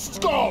mutant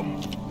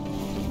scum!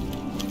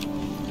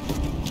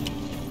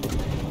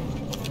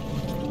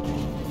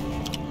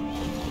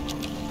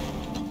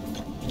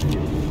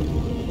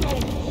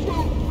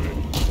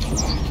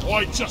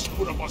 I just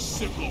put up a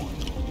zipline.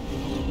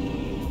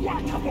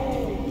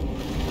 Whack-a-mole!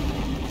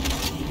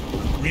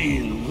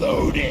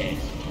 Reloaded!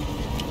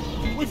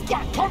 We've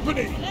got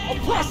company!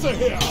 Oppressor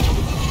here!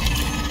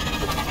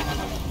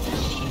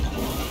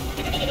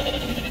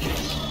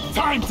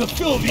 Time to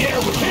fill the air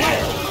with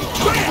air!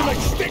 Bam!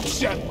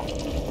 Extinction!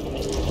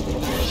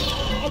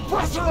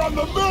 Oppressor on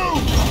the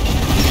move!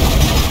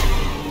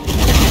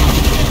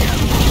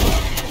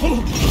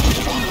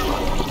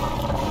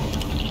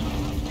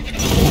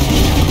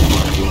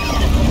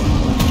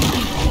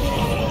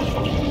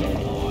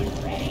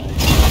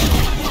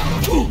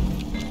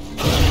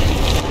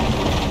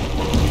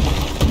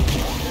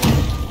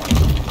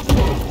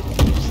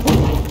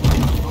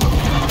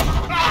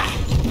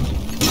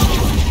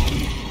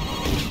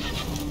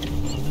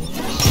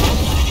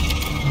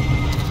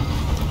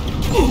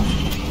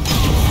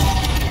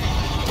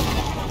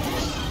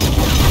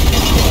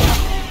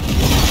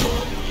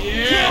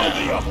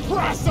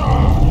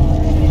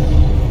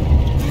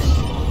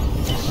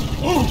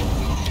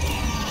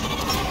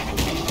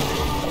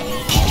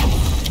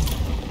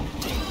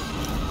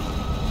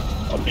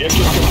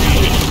 Objective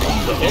completed.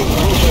 The egg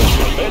process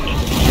was met.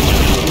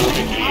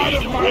 Moving Out of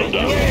feed. my Well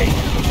done. way!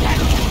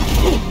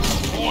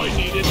 I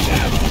needed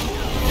that!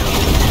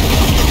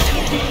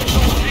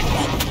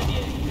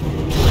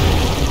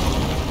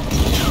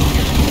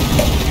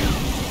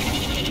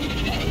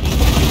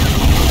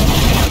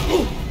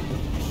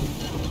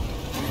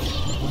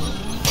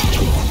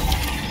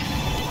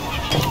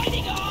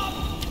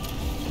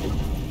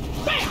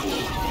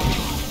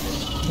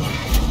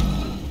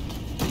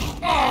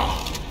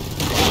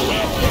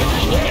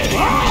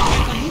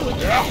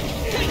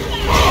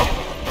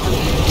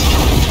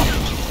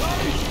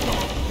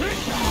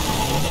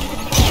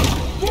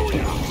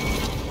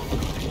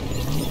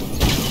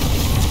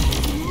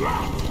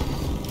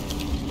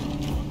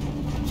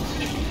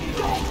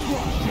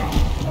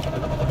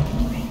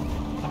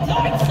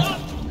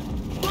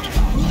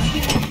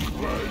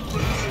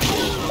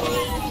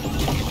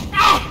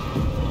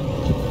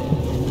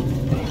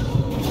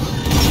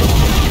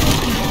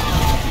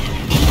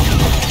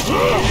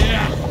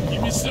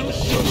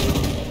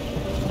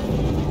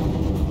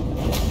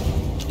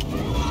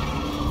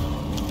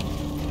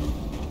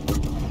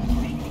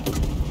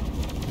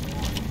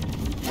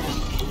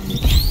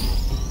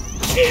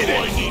 Eat it!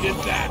 I needed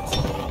that!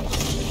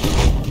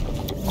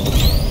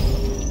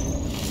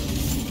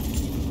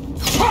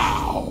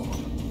 Pow!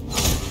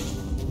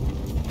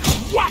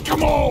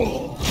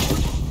 Whack-a-mole!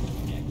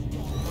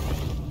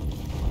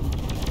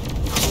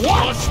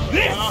 What's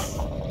this?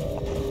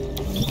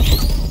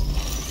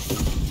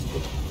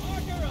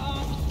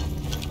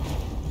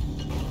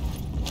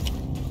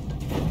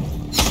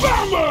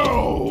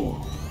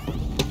 Bambo!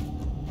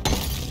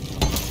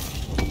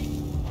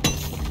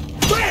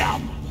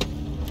 Bam!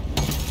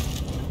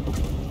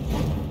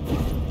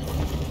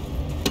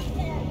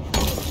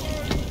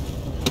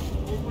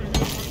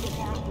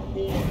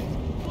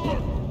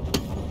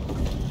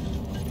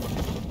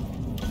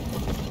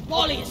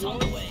 Molly is on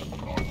the way.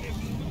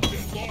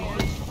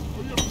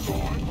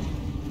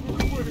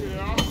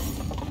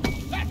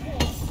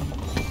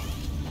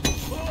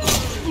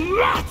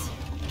 What?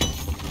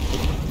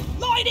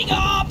 Lighting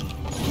up!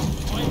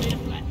 I made a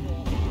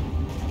platform.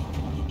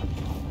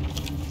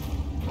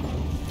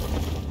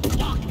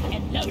 Locked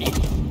and loaded.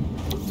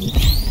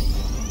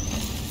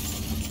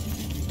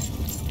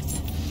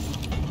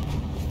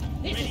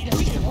 This is the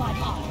resupply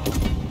pod.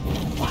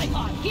 Supply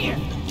pod here.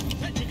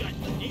 Pentagon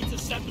needs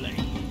assembly.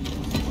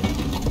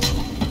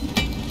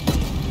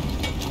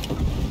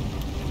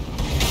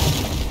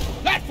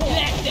 Platform.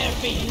 Let there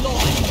be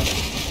light.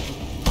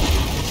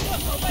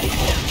 Look over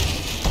here.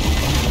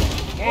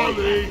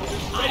 Molly!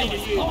 Ready to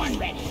use. Born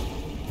ready.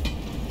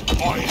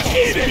 I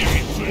hate it!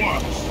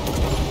 Worse!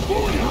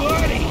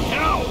 Bloody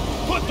hell!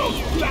 Put those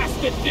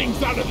blasted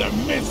things out of their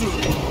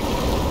misery!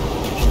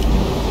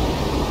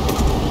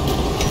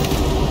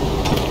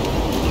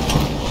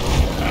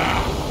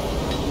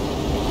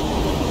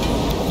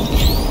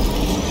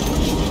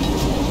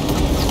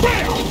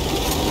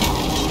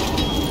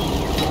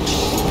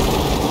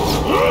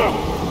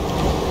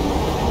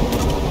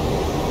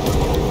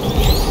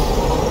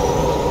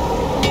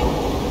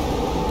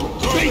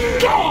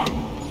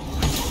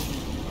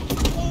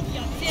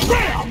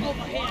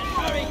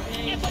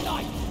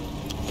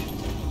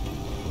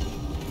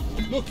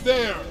 Look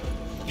there!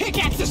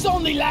 Pickaxes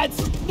only,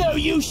 lads! No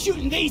use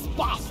shooting these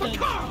bastards!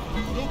 Look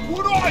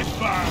what I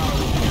found!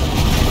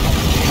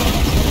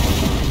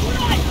 What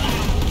I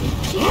found!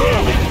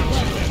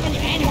 An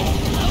enemy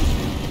close.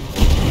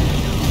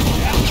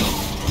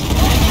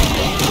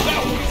 That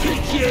will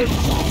teach him!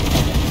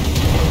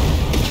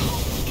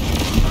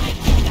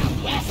 The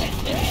weapons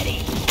ready!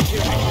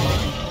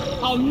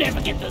 I'll never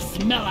get the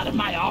smell out of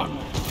my armor!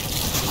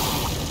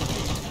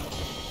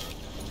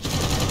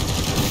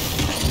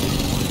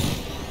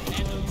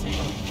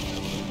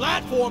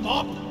 Platform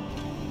up!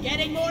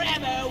 Getting more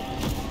ammo!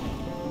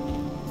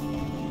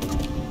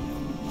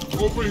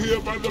 Over here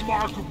by the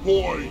marker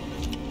point!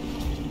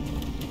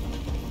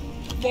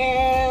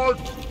 Mark!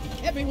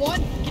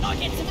 Everyone, can I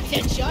get some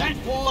attention?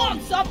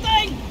 Want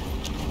something?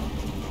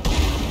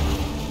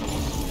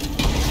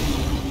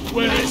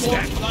 Where is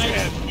that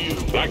damn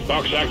mule? Black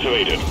box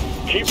activated.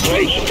 Keep close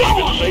and keep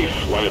it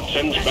safe while it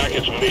sends back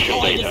its mission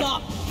Light is data.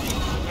 up!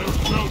 That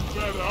felt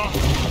better!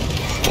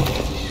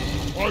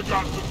 I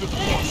got the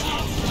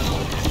deposit!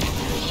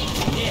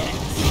 Yes.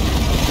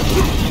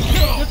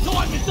 Your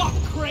time is up,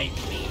 Craig!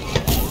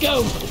 Go!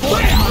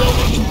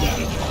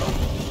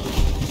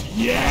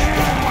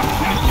 Yeah!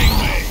 Attacking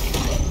me!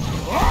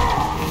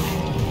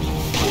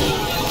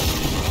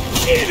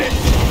 Eat it!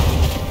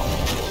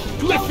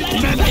 Glyphic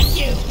menace!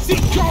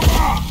 Seek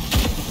cover!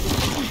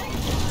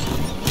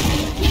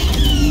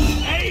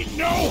 Ain't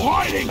no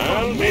hiding from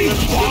And me,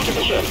 it's fuck!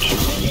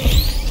 50%.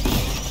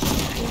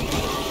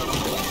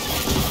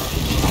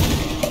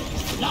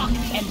 Locked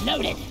and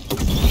loaded!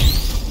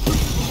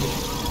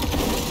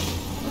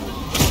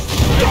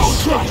 No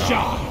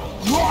crusher!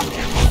 Rock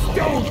and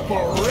stone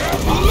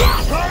forever!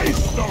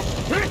 Taste the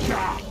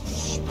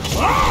pickaxe!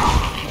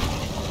 Ah!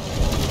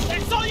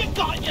 That's all you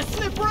got, you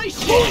slippery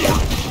shit! Booyah!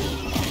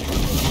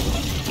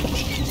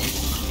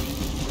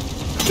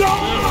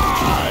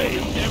 Die!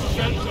 Never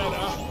felt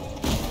better!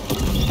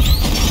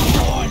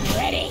 Born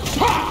ready!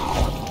 Pow!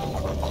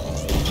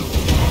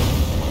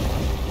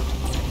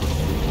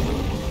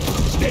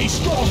 Stay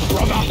strong,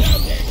 brother!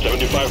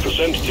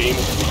 75% team.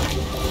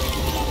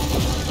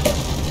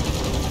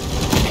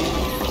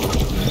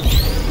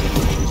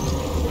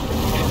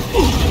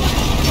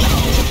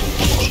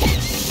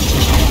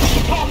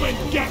 Come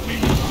and get me,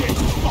 you big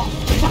fuck!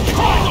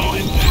 Come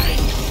in there!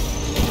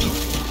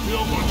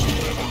 Feel much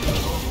better!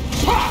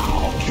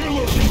 Pow!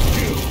 Killer and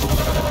kill!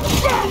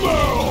 Bambo!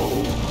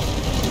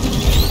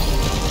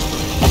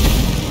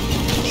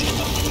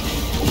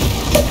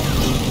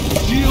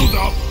 Shield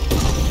up!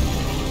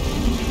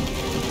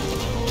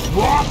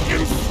 Rock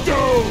and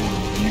stone!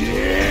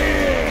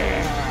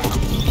 Yeah!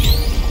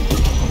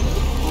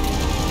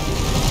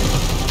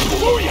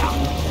 Booyah!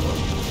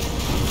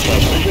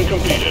 Transmission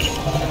completed.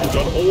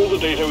 Got all the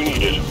data we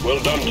needed. Well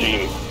done,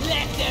 team.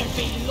 Let there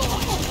be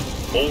light!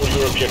 All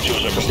your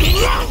objectives are complete.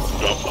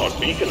 Drop pod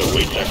beacon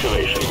awaits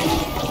activation.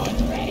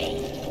 Born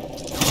ready!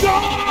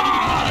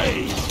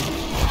 Die!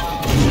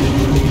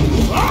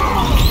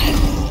 Ah!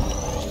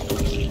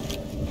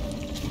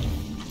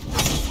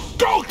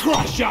 Skull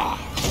Crusher!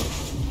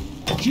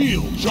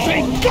 Shield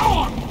charge! Be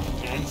gone!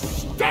 And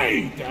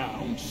stay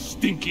down,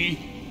 Stinky!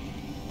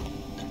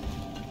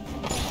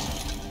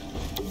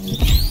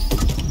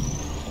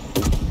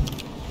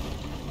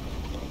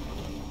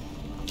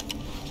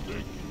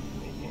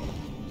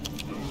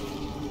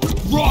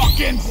 Rock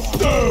and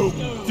stone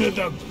to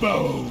the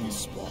bone!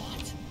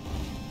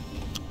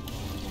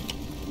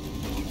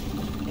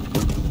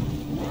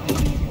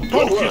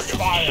 Good work.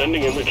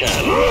 Sending in the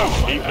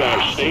can. Deep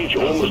dive stage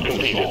almost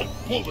completed.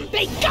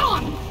 Be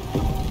gone!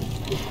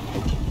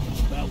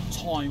 About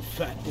time,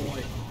 fat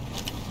boy.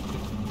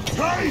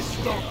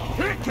 Taste the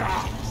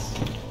pickaxe!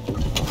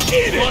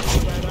 Eat it!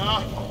 Much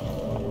better!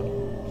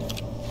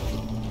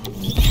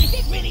 Is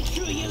it really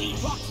true you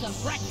eat rocks for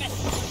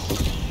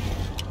breakfast?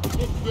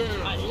 Up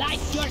there! I like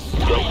your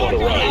Drop pod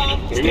style.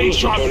 arrived. Stay Mules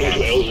sharp, returning to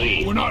lads.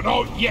 LZ. We're not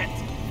out yet!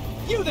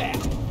 You there!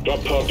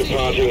 Drop pod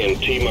departing in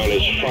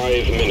T-minus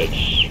 5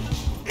 minutes.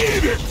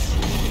 Eat it!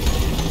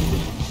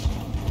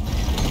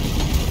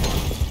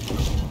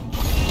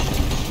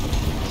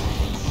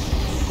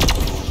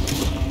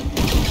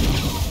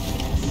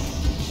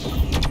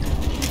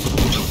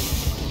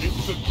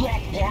 If the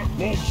drop pod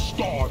won't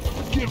start,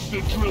 give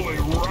the drilly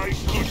right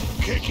good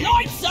kicking.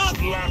 Lights up!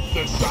 Slap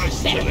the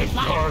dice till it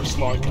purrs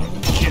like a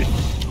kid.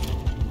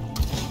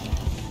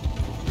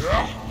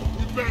 Yeah,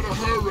 we better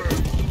hurry.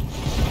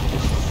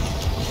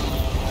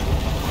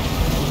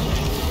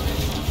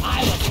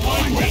 I was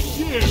born with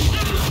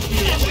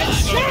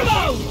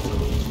Turbo!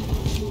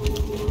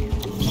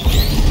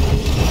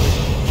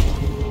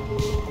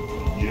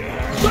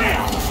 Yeah!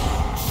 Bam!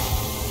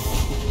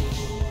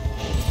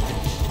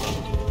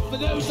 For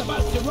those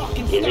about to rock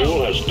and The mule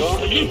stone. has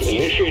docked,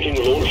 initiating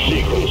launch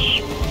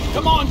sequence.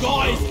 Come on,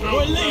 guys,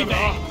 we're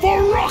leaving.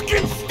 For rock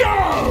and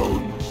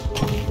stone!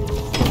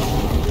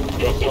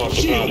 Drop pod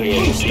departing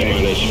in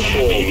T-minus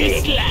 4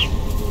 minutes.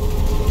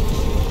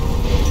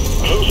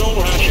 Close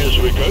all hatches,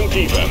 we're going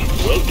deeper.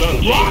 Well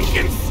done, team. Rock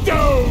and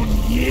stone!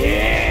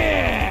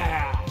 Yeah!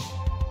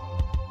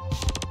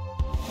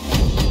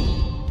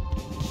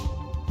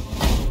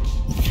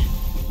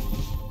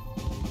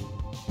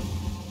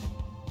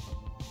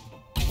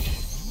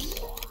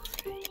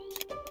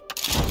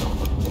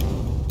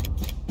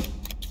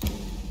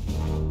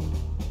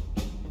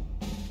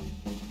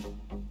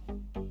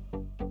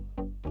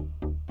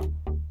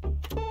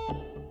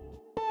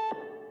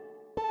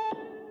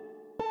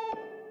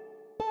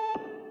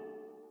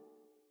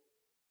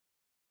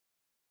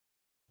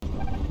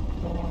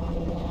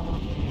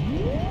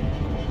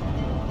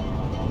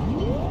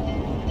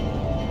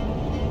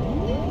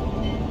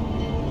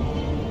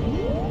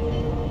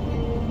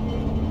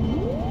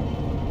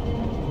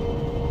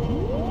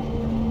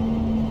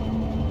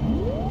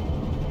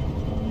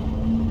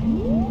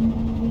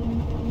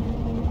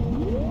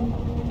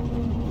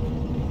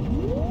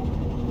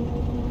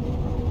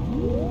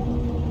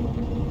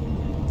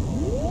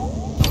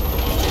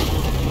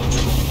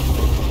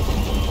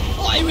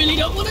 I really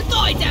don't want to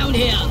die down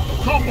here.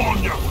 Come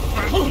on, you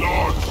fat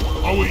lords!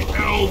 Are we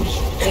elves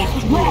or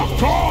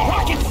rock on?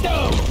 Rock and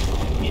stone!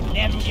 It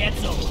never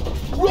gets old.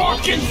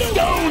 Rock and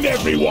stone,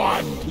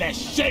 everyone! Let's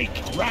shake,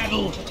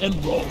 rattle, and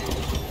roll.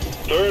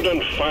 Third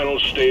and final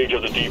stage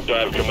of the deep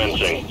dive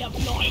commencing.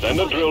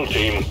 Standard drill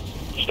team.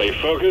 Stay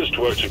focused,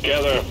 work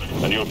together,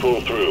 and you'll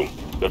pull through.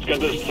 Let's get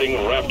this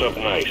thing wrapped up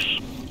nice.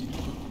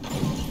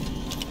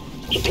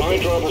 Supply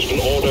drop has been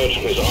ordered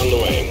and is on the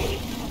way.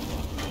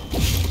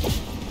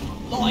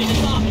 Line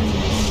is up.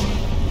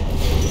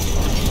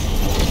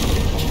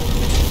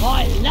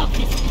 I love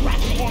this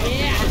graphic.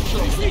 Yeah.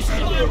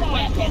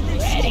 Weapon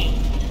ready.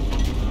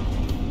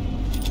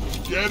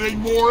 Getting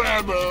more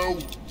ammo.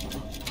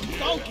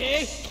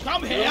 Donkey,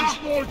 come here.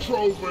 There's nitro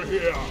over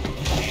here.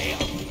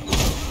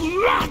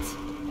 Slut!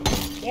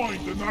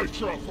 Find the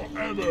nitro for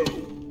ammo.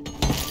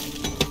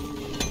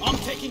 I'm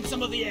taking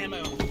some of the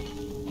ammo.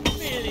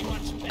 Feeling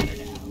much better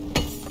now.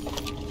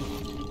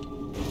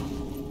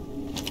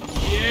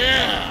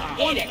 Yeah!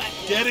 Eat it.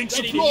 Getting Ready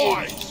to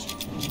supplies.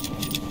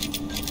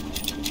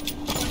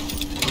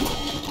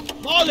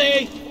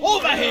 Molly,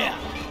 over here.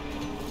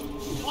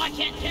 I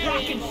can't carry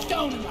Rock it. and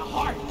stone in the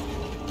heart.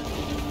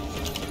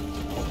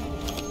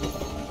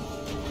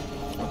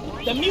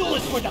 The mule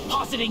is for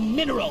depositing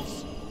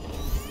minerals.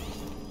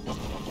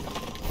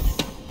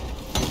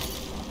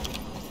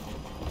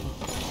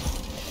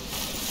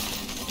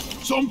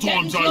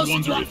 Sometimes Getting I close to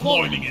wonder our if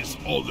corner. mining is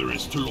all there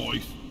is to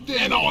life.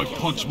 Then I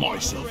punch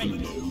myself in the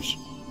nose.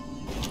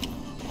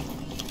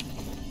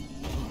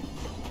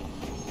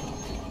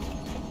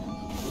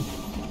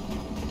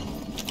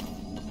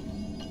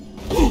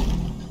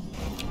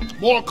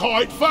 More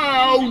kite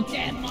found!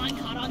 Damn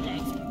minecart on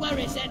legs. Where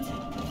is it?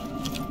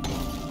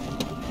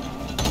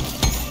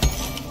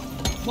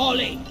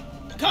 Molly,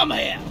 come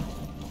here.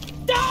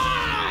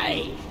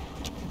 Die!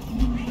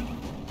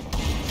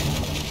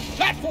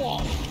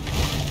 Platform!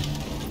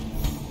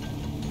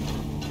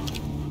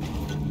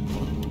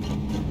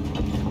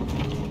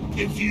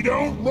 If you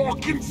don't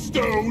rock and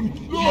stone,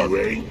 you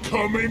ain't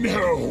coming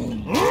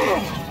home.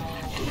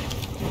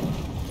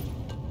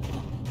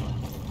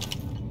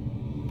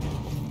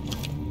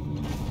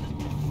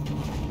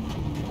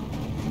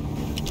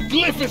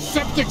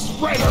 Glyphoseptic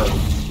spreader!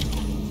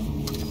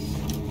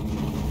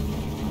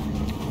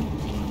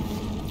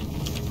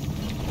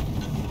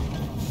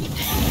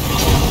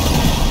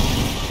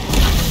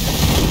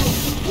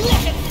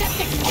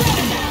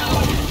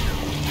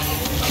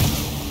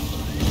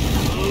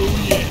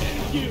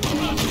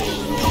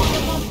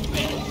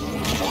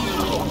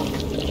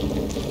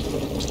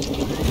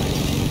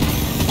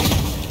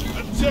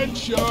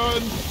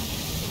 Attention!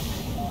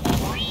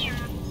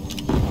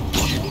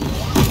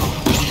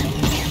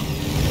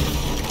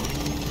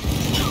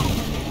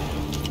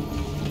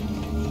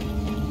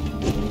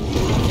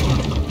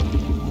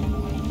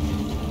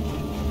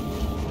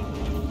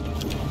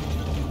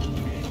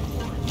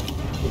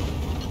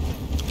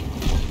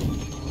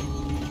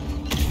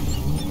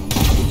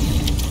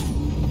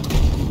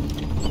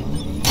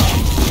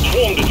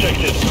 Swarm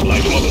detected.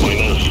 Light them up,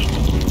 miners.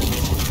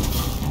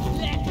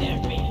 Let there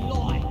be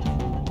light.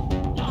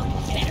 Not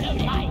zero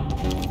light.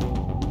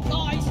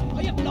 Guys,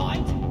 are you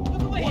blind?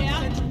 Look over here.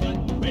 Sentry gun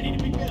ready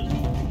to be built.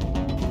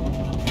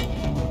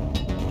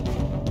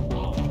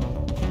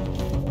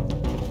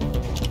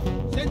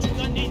 Sentry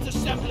gun needs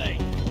assembly.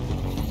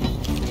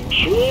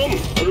 Swarm!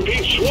 I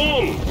repeat,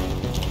 swarm!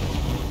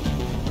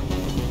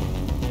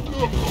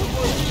 Look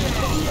over here!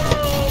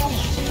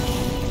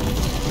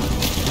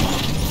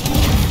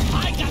 I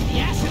got the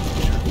acid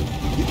splitter.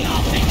 You can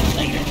all take it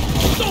later.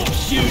 Stop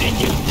shooting,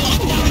 you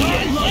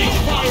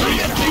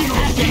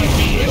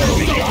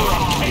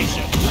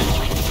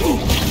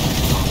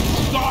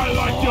Die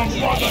like your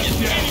mother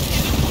did!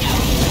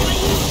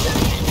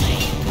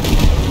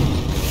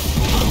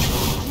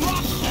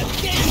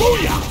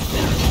 Booyah!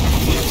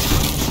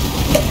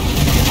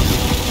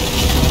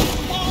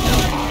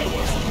 I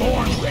was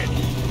born ready!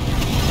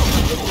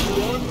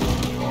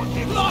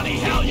 Bloody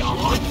hell, you're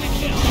hot to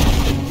kill!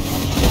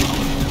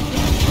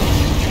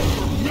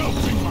 You're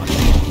melting my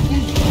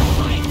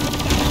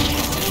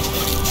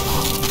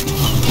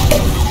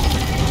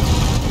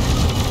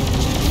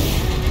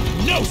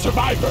No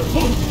survivor!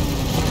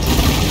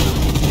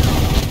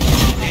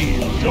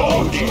 Go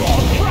to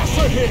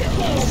oppressor here!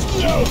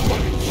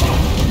 Nobody!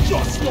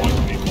 Just like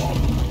me, Bob!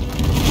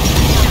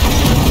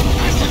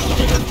 Acid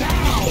splitter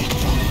down!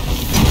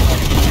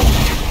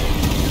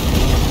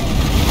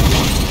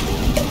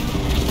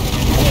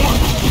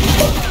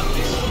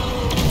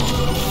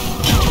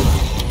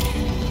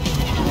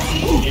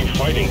 Keep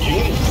fighting,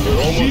 team. You're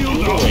almost Shield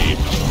through the up. wave.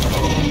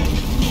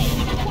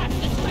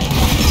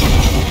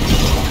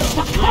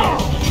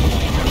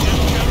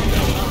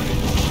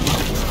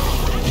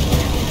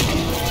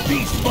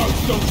 These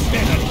bugs don't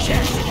stand a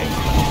chance against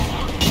me!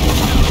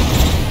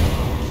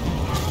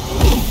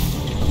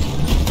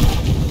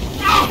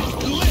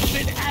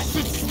 Listen,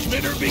 acid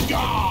splitter, be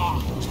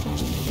gone!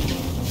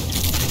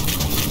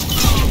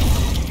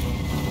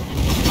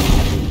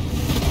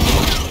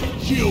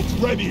 Shield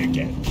ready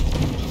again.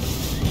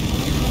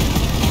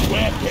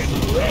 Weapon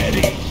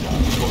ready.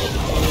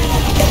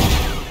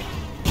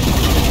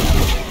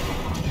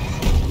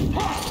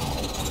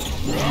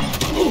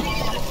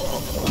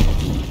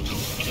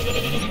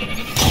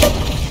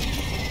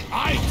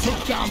 I took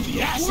down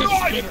the acid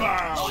splitter. I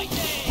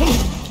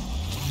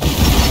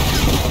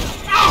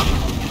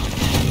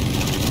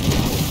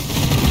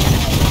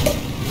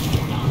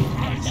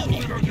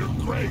spit on your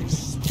grave,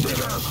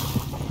 spitter.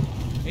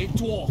 Hey,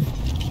 dwarf.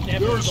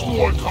 There's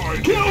more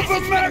kind. Kill the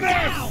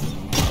menace!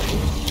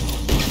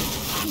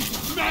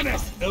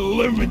 Menace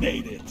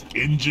eliminated.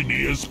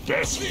 Engineer's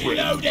best friend.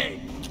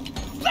 Reloading!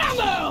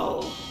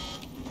 Bammo!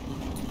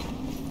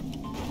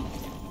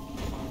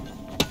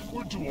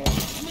 We're to all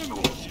these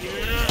minerals,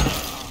 yeah!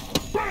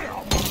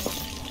 Bam!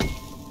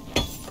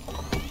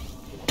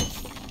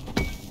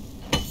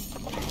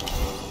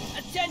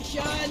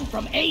 Attention!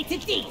 From A to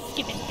D,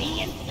 skipping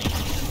B and C.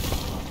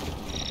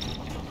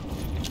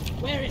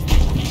 Where is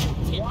that damn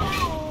tin?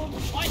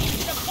 I need you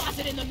to toss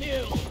it in the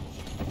mule!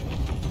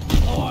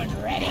 Horn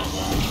ready.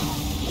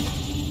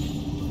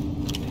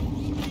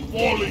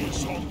 Wally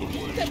is on the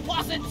way.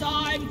 Deposit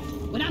time!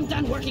 When I'm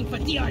done working for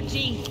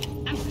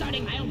DRG, I'm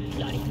starting my own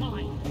bloody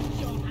mine.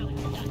 Show 'em how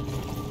it's done.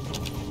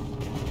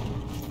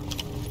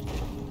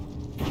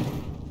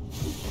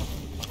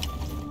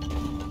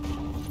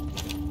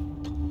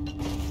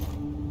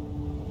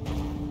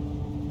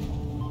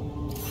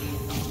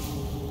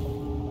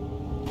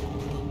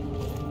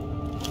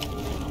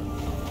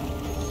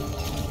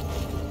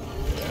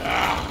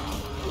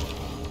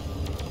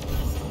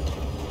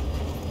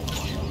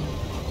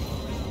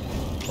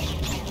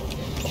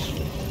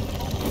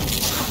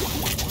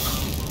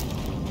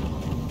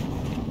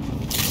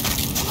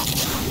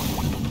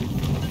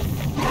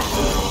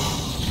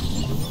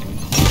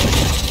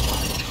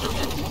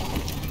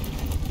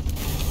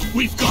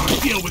 We've got to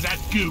deal with that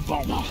goo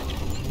bomber.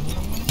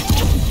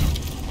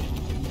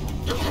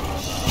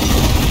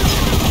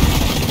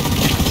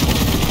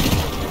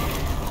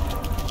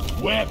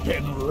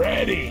 Weapon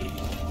ready.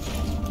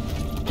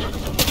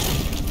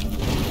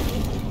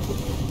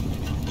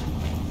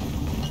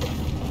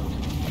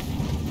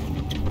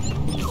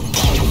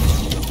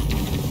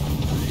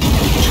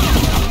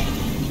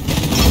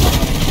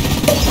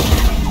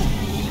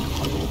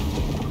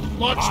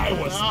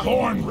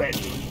 Horn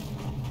ready.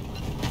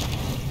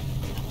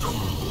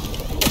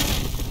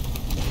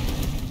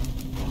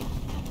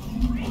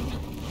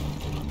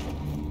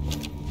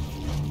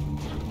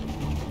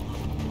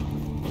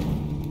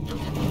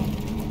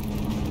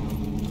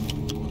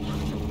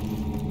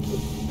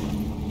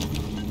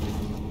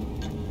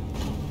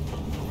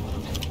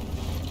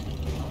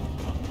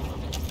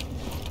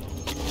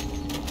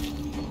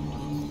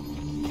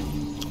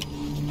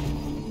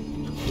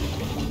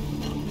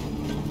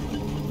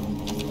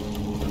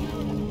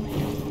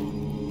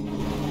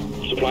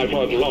 Supply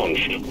pod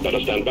launched. Better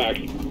stand back.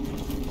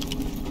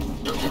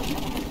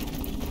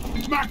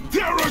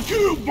 Mactera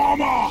Q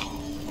bomber!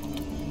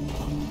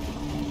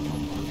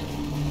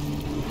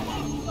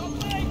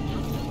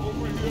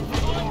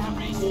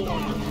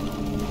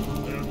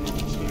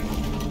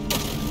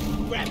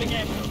 Grabbing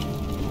ammo.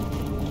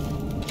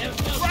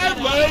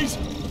 Friendlies!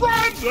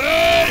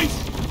 Friendlies!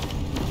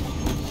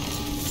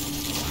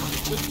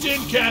 The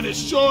tin can is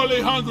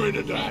surely hungry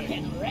today.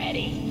 Get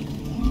ready.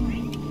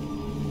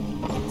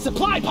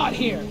 Supply pod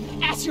here.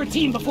 Ask your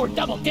team before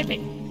double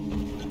dipping.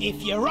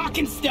 If you're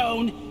rockin'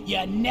 stone,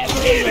 you never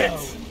Eat know.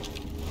 it!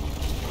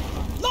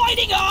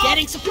 Lighting up!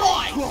 Getting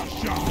supplies!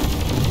 Crush ya!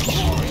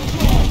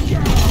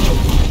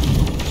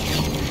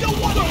 You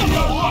want Do you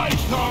to like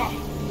her?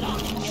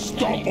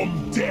 Stop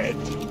them dead!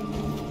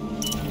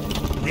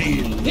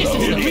 This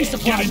is the Get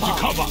resupply into pod.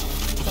 cover!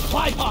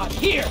 Supply pod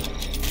here.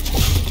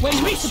 When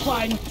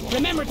resupplying,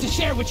 remember to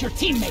share with your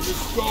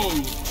teammates. Go!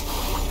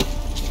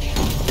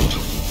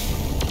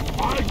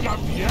 I got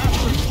the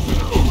acid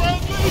spinner!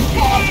 Friendly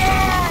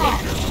fire!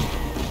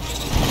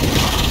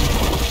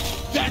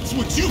 That's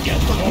what you get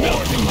for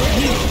melting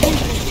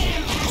me!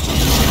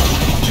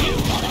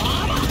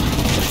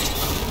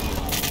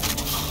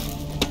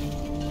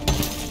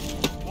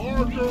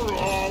 Marker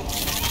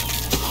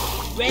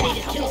off!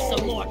 Ready to kill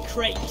some more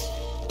crates.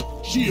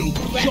 Shield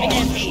Grabbing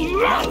charge! MP.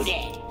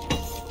 Loaded.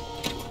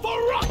 For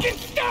rockin'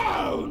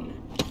 stone!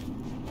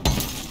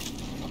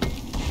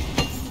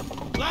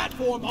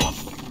 Platform up.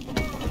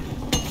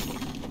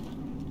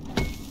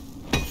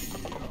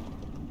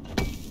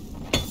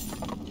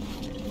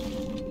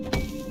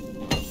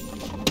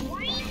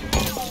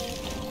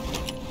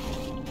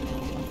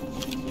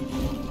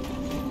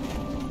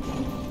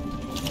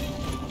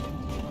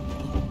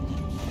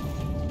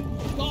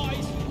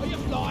 Guys, are you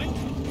flying?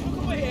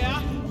 Look over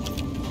here.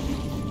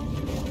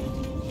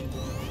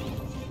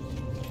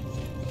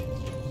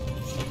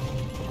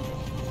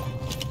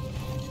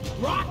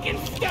 Rockin'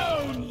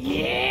 stone,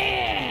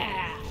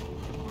 yeah!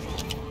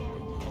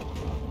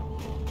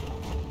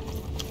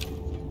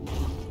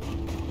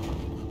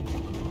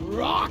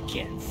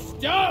 Rockin'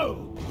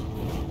 stone!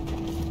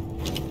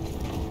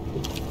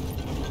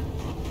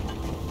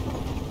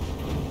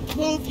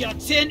 Move your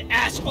tin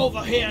ass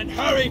over here and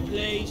hurry,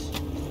 please.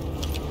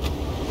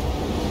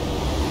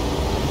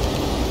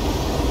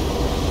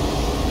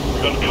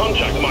 Got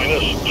contact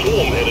miners.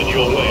 Swarm headed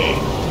your way.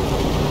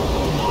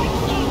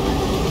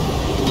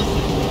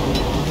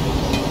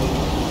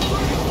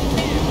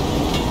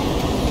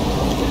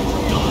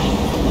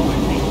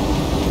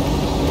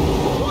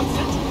 One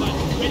central gun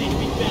ready to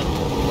be built.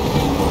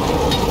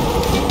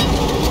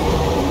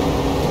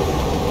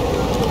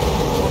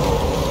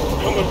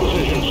 Combat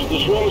positions. The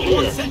swarm's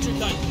One here. central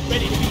gun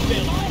ready to be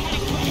built.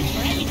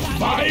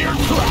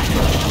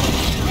 Firecracker!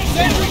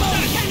 Central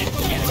gun!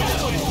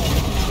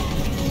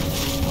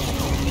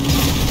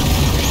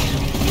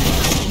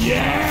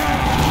 Yeah!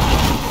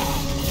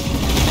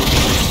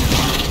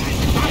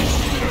 Nice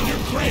spit on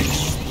your grave,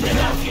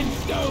 spinner! Rockin'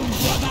 stone,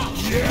 brother!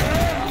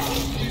 Yeah!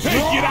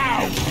 Take it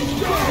out!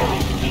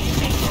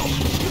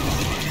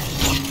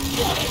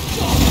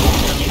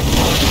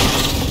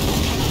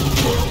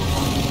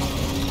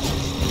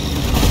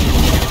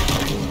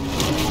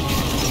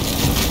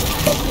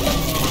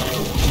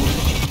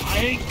 I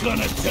ain't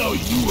gonna tell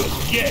you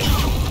again!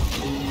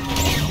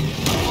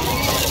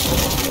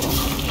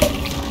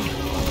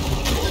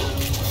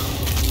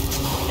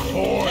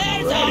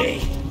 Horn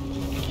ready!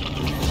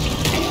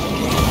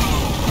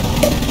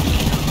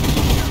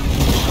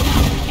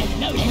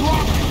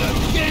 Rock the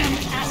damn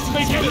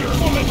acid spinner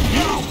full of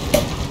you!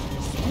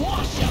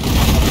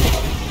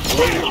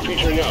 Radius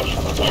petering out.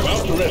 Wipe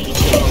out the rest.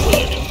 Get on with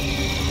it.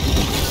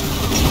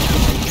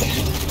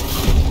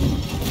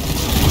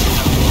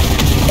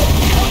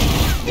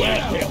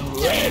 Weapon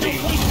ready!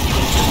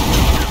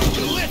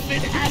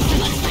 Lifted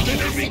acid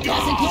spinner be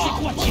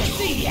gone! What you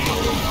see?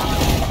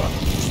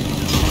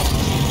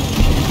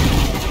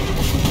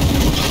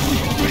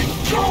 Be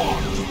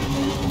gone!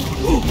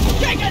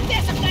 Trigger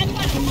discipline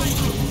weapon.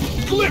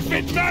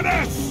 Clifford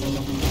Menace!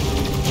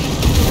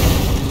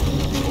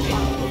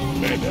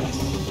 Menace!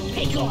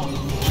 Take off.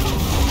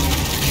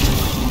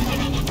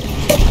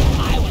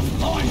 I was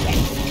born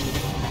ready.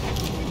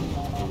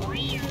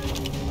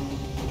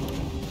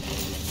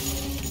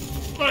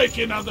 Make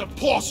another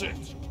posset!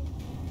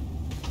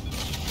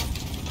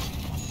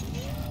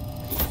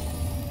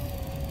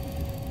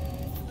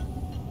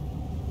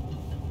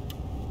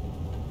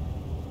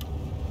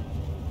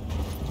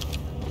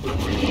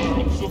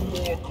 Some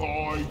more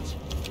cards. right.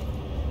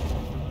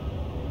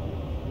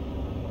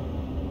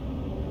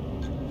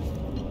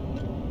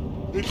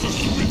 It's a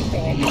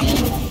spitball.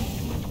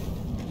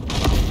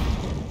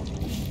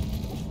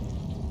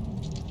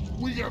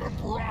 We got a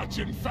barrage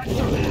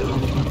infector here.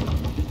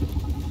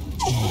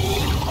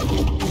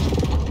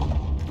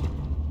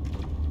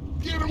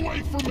 Get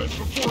away from it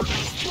before it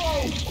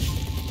explodes!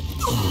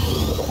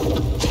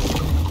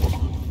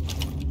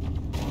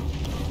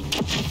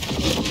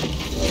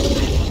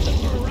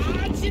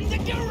 Garage in the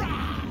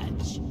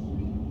garage!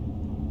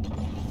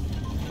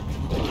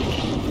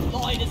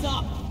 Light is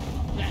up!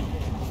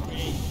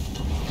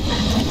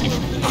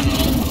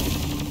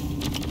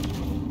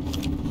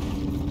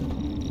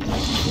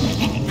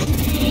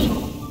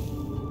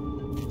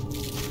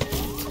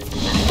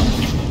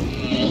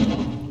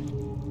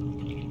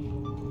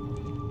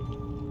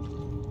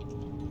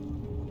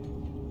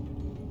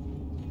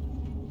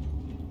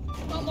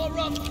 No more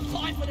room!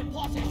 Time for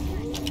deposit!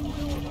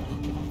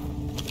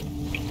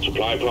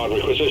 Supply pod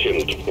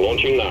requisitioned.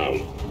 Launching now.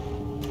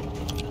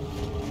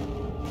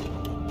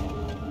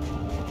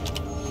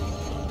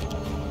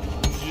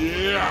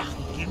 Yeah,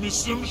 give me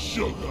some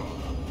sugar.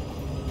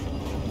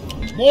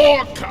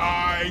 More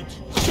kite!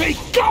 Be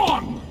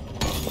gone!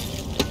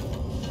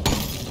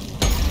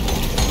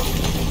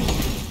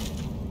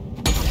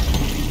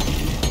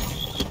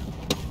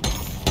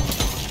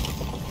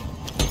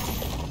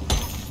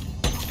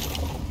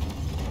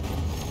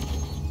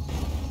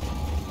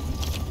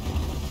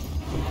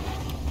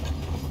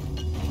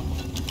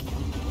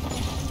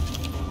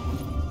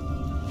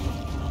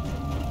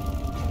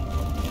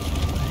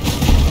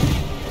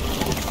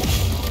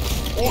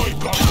 I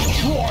got the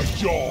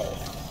Tri-Jaw!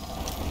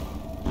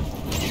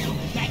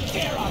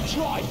 Bacteria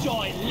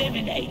Tri-Jaw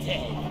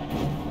eliminated!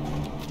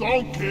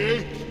 Donkey,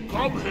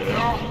 come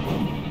here!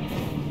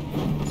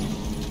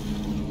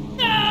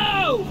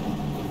 No!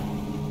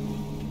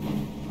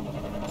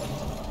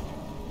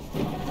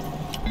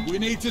 We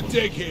need to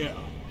dig here.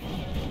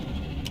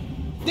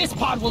 This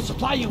pod will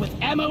supply you with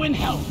ammo and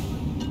health.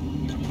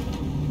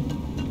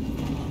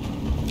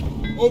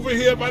 Over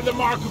here by the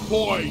marker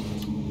point.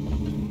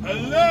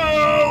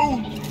 Hello?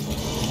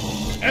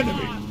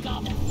 Enemy.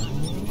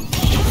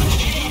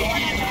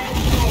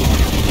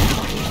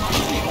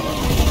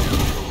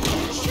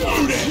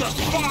 Shoot it!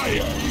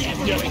 Fire!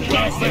 Get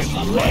gas ready!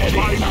 You're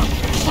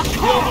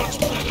much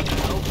better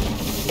now.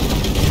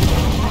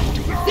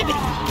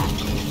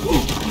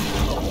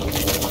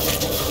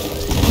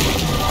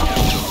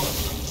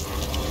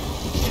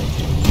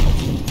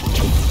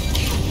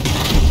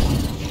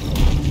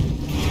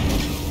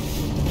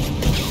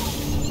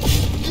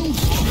 You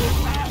spit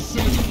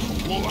acid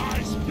while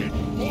I spit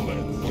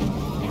bullets.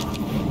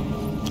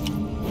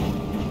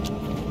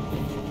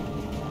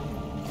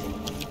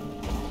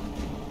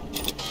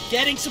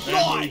 Getting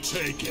supplies! And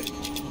take it.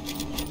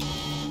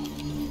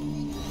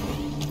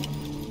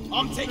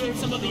 I'm taking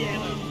some of the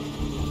ammo.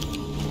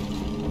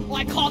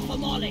 I called for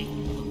Molly.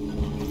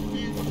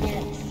 These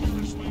folks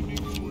seriously need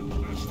to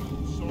invest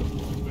in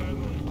something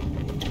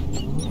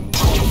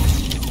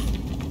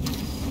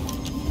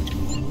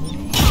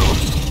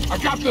better. I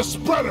got the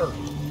spreader!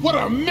 What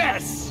a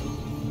mess!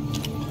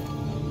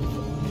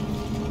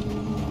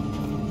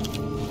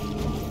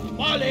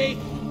 Molly!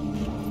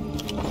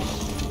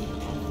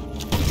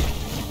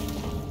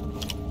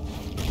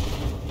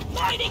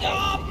 Lighting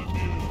up!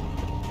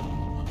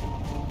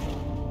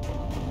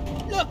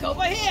 Look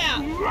over here!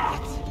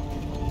 Rat!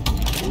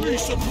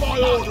 Resupply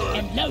order!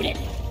 I'm loaded.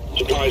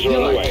 Supplies are on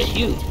the way.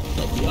 Cute,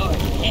 but you're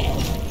dead.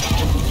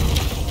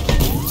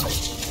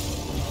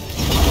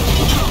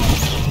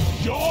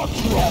 Jaw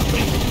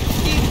dropping!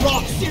 Deep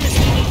Rock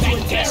seriously needs to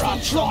invest in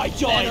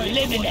Tri-Jaw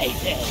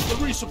eliminated. The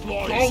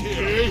resupply is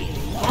here!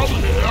 Come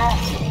here!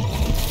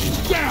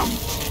 Damn!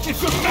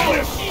 It's a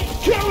menace!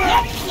 Kill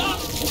it!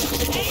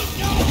 Ain't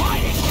no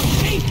hiding from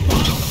me!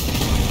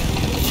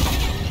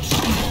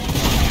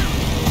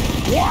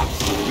 What's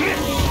this?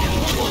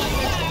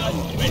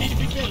 Ready to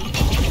be killed.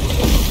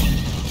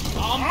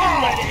 I'm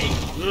ready.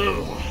 Ew.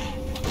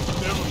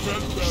 Never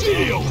felt better.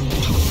 Shield!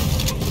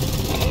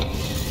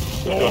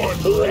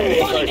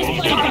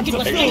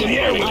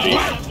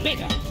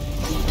 Bigger.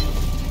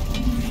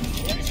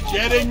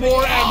 Getting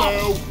more ammo!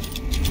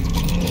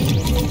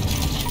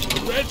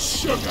 Red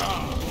sugar!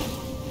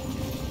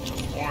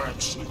 I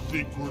actually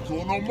think we're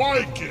gonna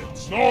make it!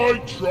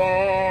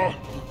 Nitra!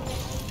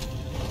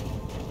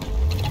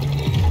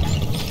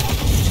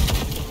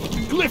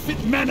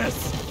 Glyphid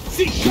menace!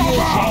 See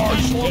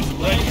charge!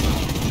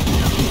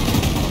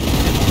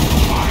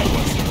 I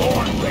was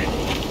born ready!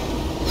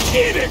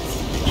 Eat it!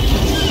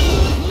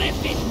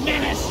 Glyphid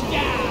menace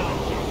down.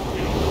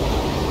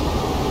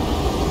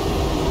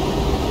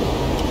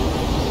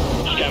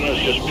 Scanners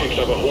just picked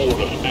up a horde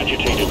of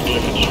agitated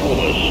Glyphid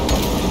swarmers.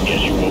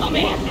 Guess you woke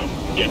them up.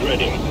 Get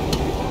ready.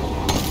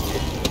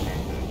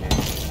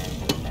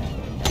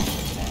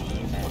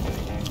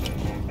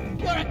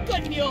 You're a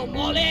good mule,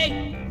 Molly.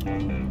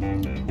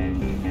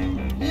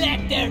 Let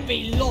there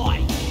be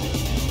light.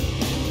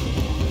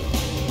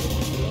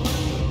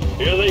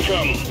 Here they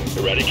come.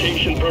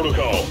 Eradication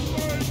protocol.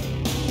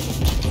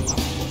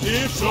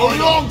 It's so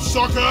long,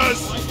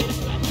 suckers!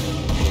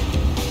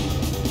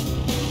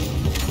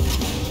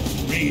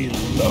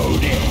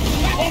 Reloading.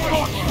 I'm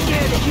not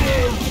scared of you!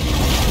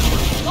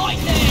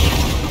 Lightning!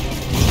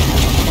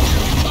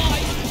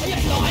 Guys, are you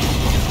guys?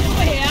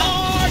 Over here!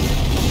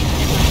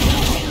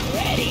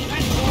 Ready,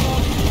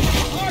 transform!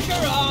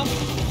 Marker up!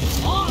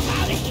 All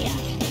out of here!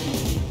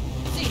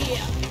 See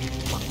here!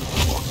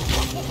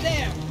 Up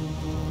there!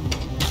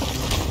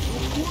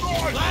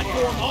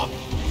 Platform up!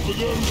 For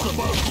those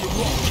about to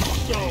rock and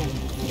stone,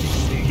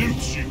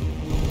 salute you.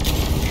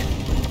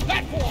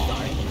 Platform!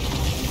 Sorry.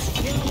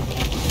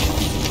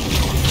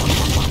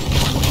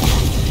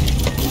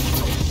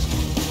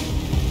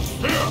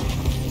 Here,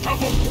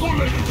 have a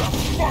bullet in the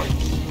fight!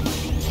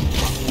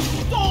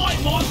 Die,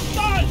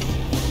 monsters!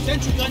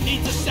 Sentry gun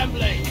needs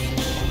assembly!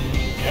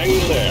 Hang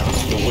in there.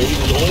 The wave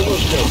is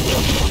almost dealt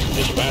with.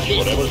 Dispatch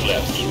whatever's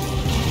left.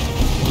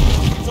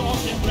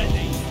 Exhaust and ready.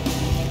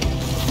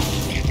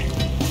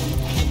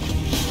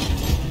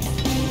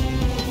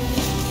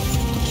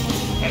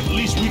 At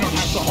least we don't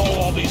have to haul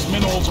all these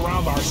minerals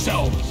around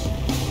ourselves.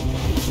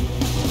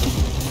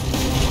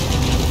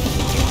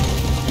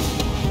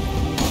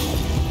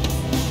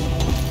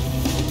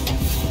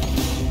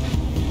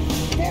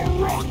 For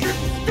rock and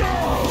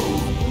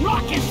stone!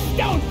 Rock and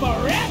stone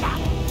forever!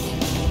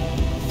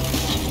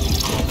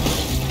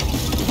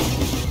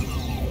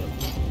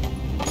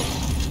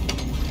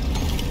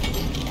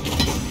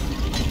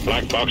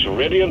 Black box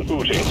ready and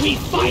booting. We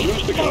We'll fight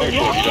lose the for connection if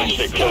you rock don't and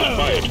stay close stone.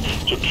 by it,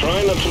 so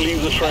try not to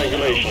leave the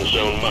triangulation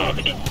zone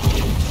marked.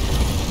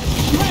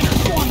 Shredder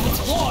form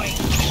deployed!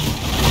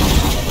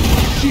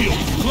 Shield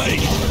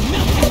plate.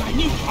 Melting my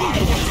new I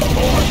was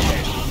born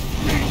here.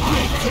 I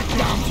took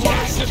down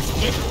Placid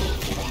Spitter.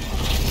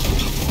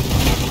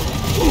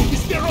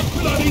 Is there a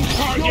bloody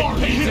target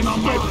painted on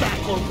my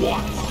back or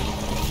what?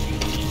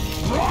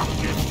 Rock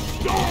and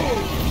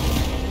stone!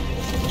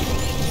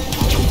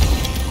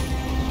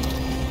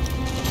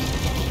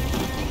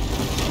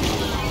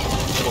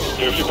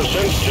 50%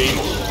 team.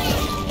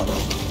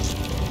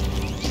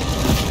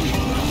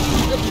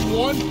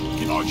 Everyone,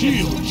 can I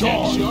Shield get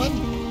charge. protection?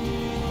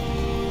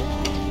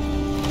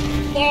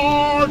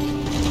 Mark!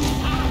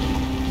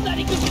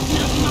 bloody good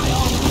melting my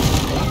arm!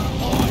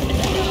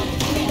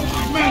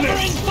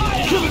 Menace!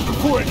 Fire! Kill it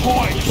before it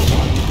hoists!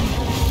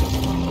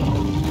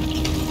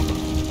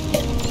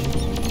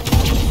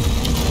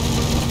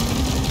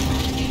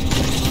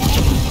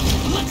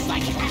 Looks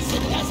like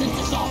acid doesn't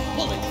dissolve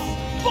bullets!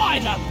 By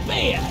the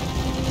beard!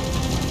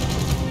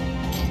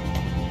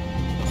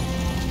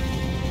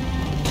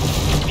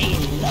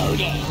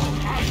 Reloading!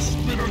 I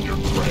spit on your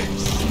grave,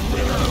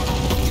 spitter!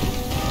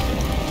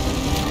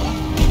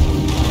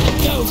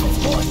 Go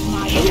forth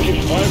my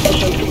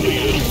 75%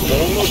 completed.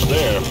 Almost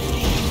there.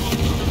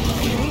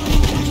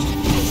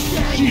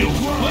 Shield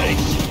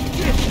plate!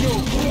 Give your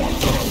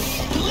water!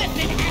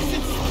 lipid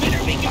acid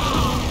spitter be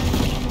gone!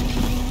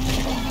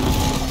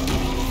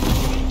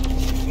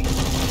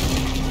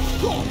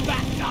 Go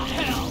back to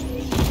hell!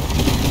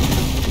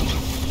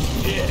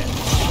 Yeah.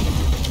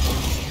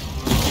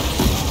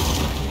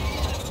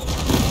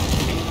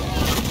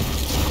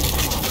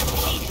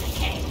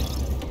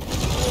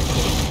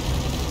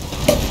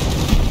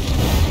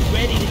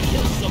 Ready to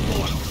kill some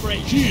more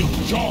crazy. Shield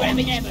charge!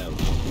 Grabbing ammo!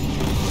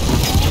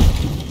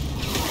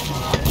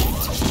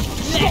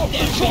 Stop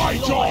the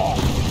tri-jaw!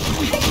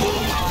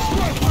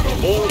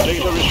 All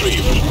data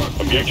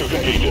retrieved. Objective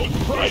completed.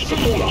 Nice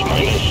performance,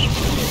 Minus.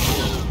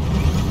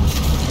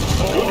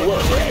 Good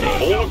work.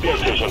 All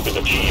objectives have been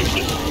achieved.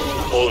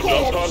 Hold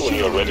drop pod when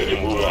you're ready to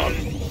move on.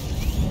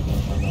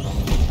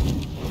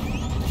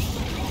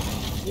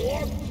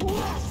 What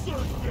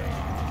pressure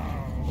down!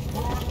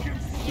 Rock and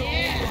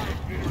stone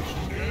right there,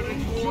 steady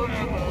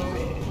forever!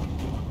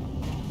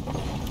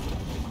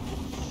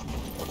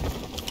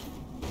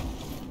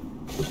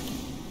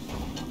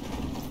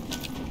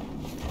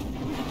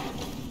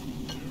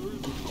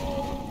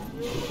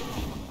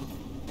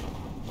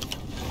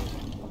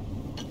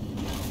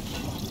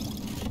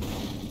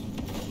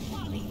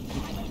 Molly,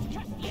 my most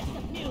trustiest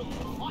of mules!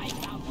 I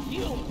found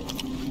fuel!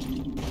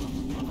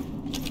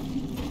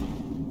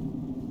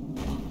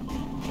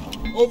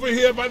 Over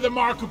here by the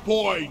marker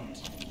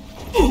point!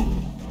 Ooh.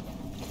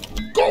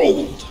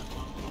 Gold!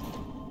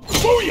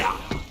 Booyah!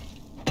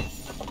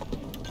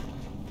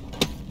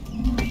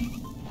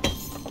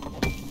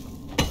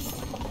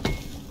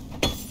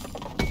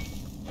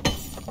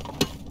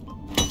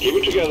 Keep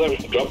it together.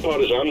 Drop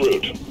pod is en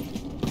route.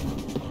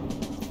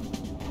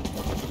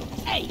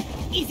 Hey,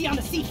 easy on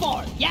the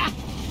C4, yeah?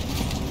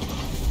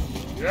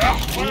 Yeah,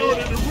 I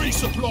ordered a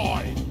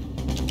resupply!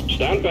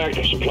 Stand back.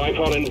 Supply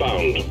pod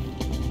inbound.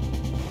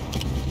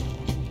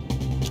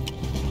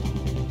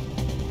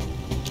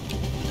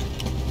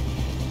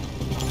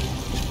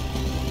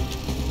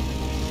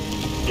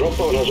 Drop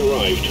pod has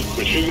arrived.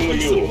 Retrieving the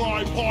mule.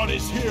 Resupply pod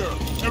is here!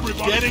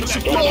 Everybody Getting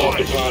collect Drop pod all!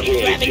 departing in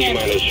Grabbing him.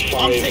 T-minus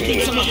I'm 5 taking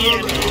minutes. some of the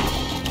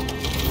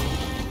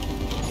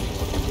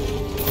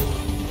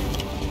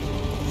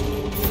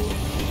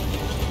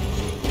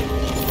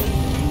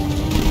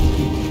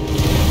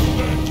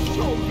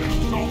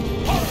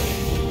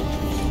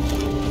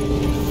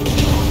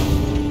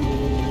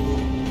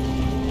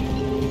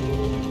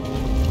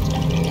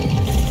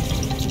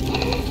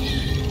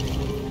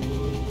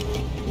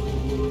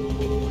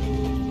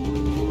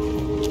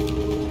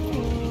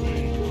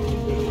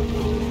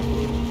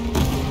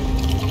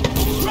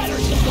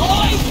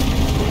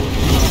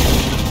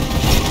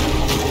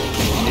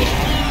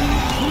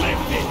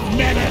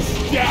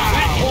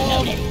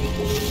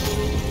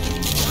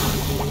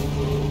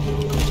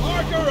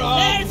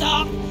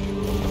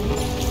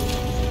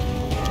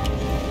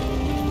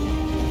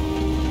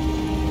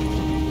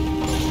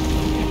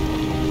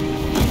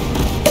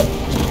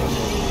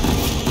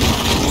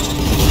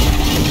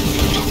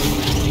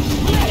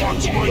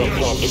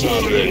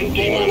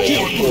T-minus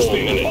 4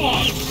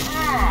 minutes.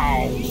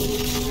 Ow!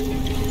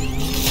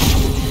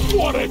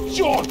 What a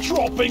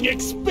jaw-dropping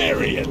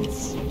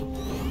experience!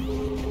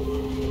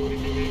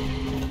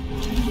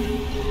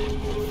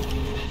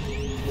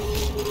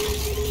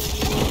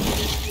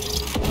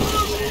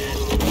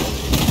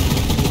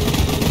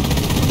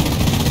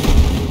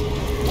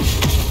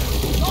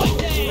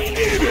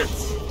 Eat it!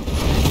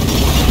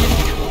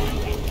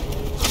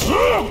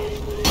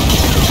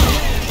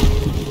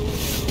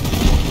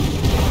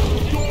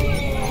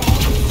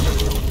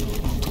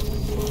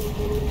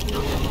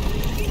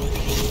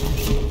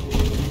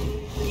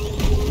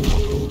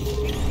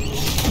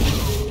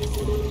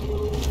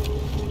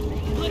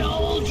 Good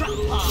old drop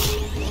pod.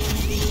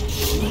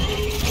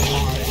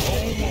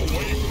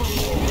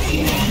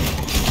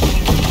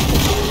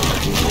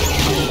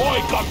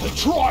 I got the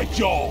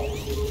tri-jaw!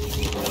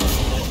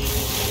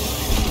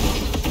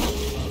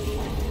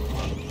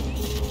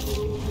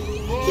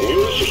 The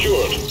mule is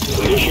secured.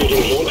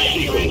 Initiating launch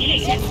sequence.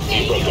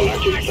 Keeper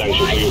Galactic thanks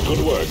you for your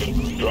good work.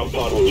 Drop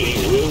pod will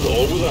leave with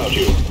or without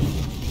you.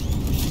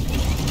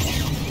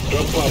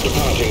 Drop pod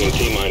departing in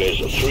T-minus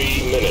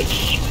 3 minutes.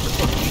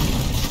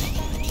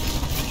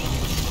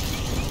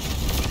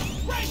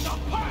 Raise up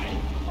high!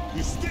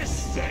 Is this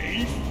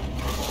safe?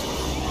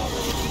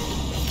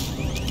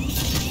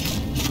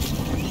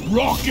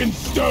 Rock and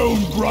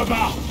stone,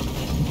 brother!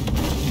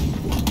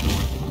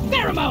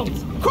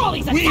 Pheromones!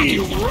 Crawley's We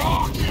attacking!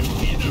 rock!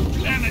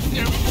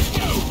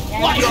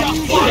 Watch out!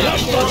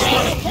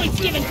 Fire! Points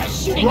given for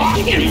shooting Rock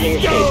the and Leaving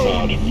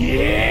stone! escape pod.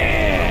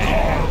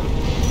 Yeah!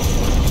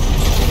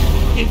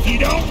 If you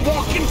don't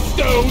rock and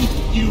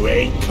stone, you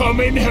ain't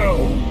coming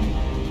home!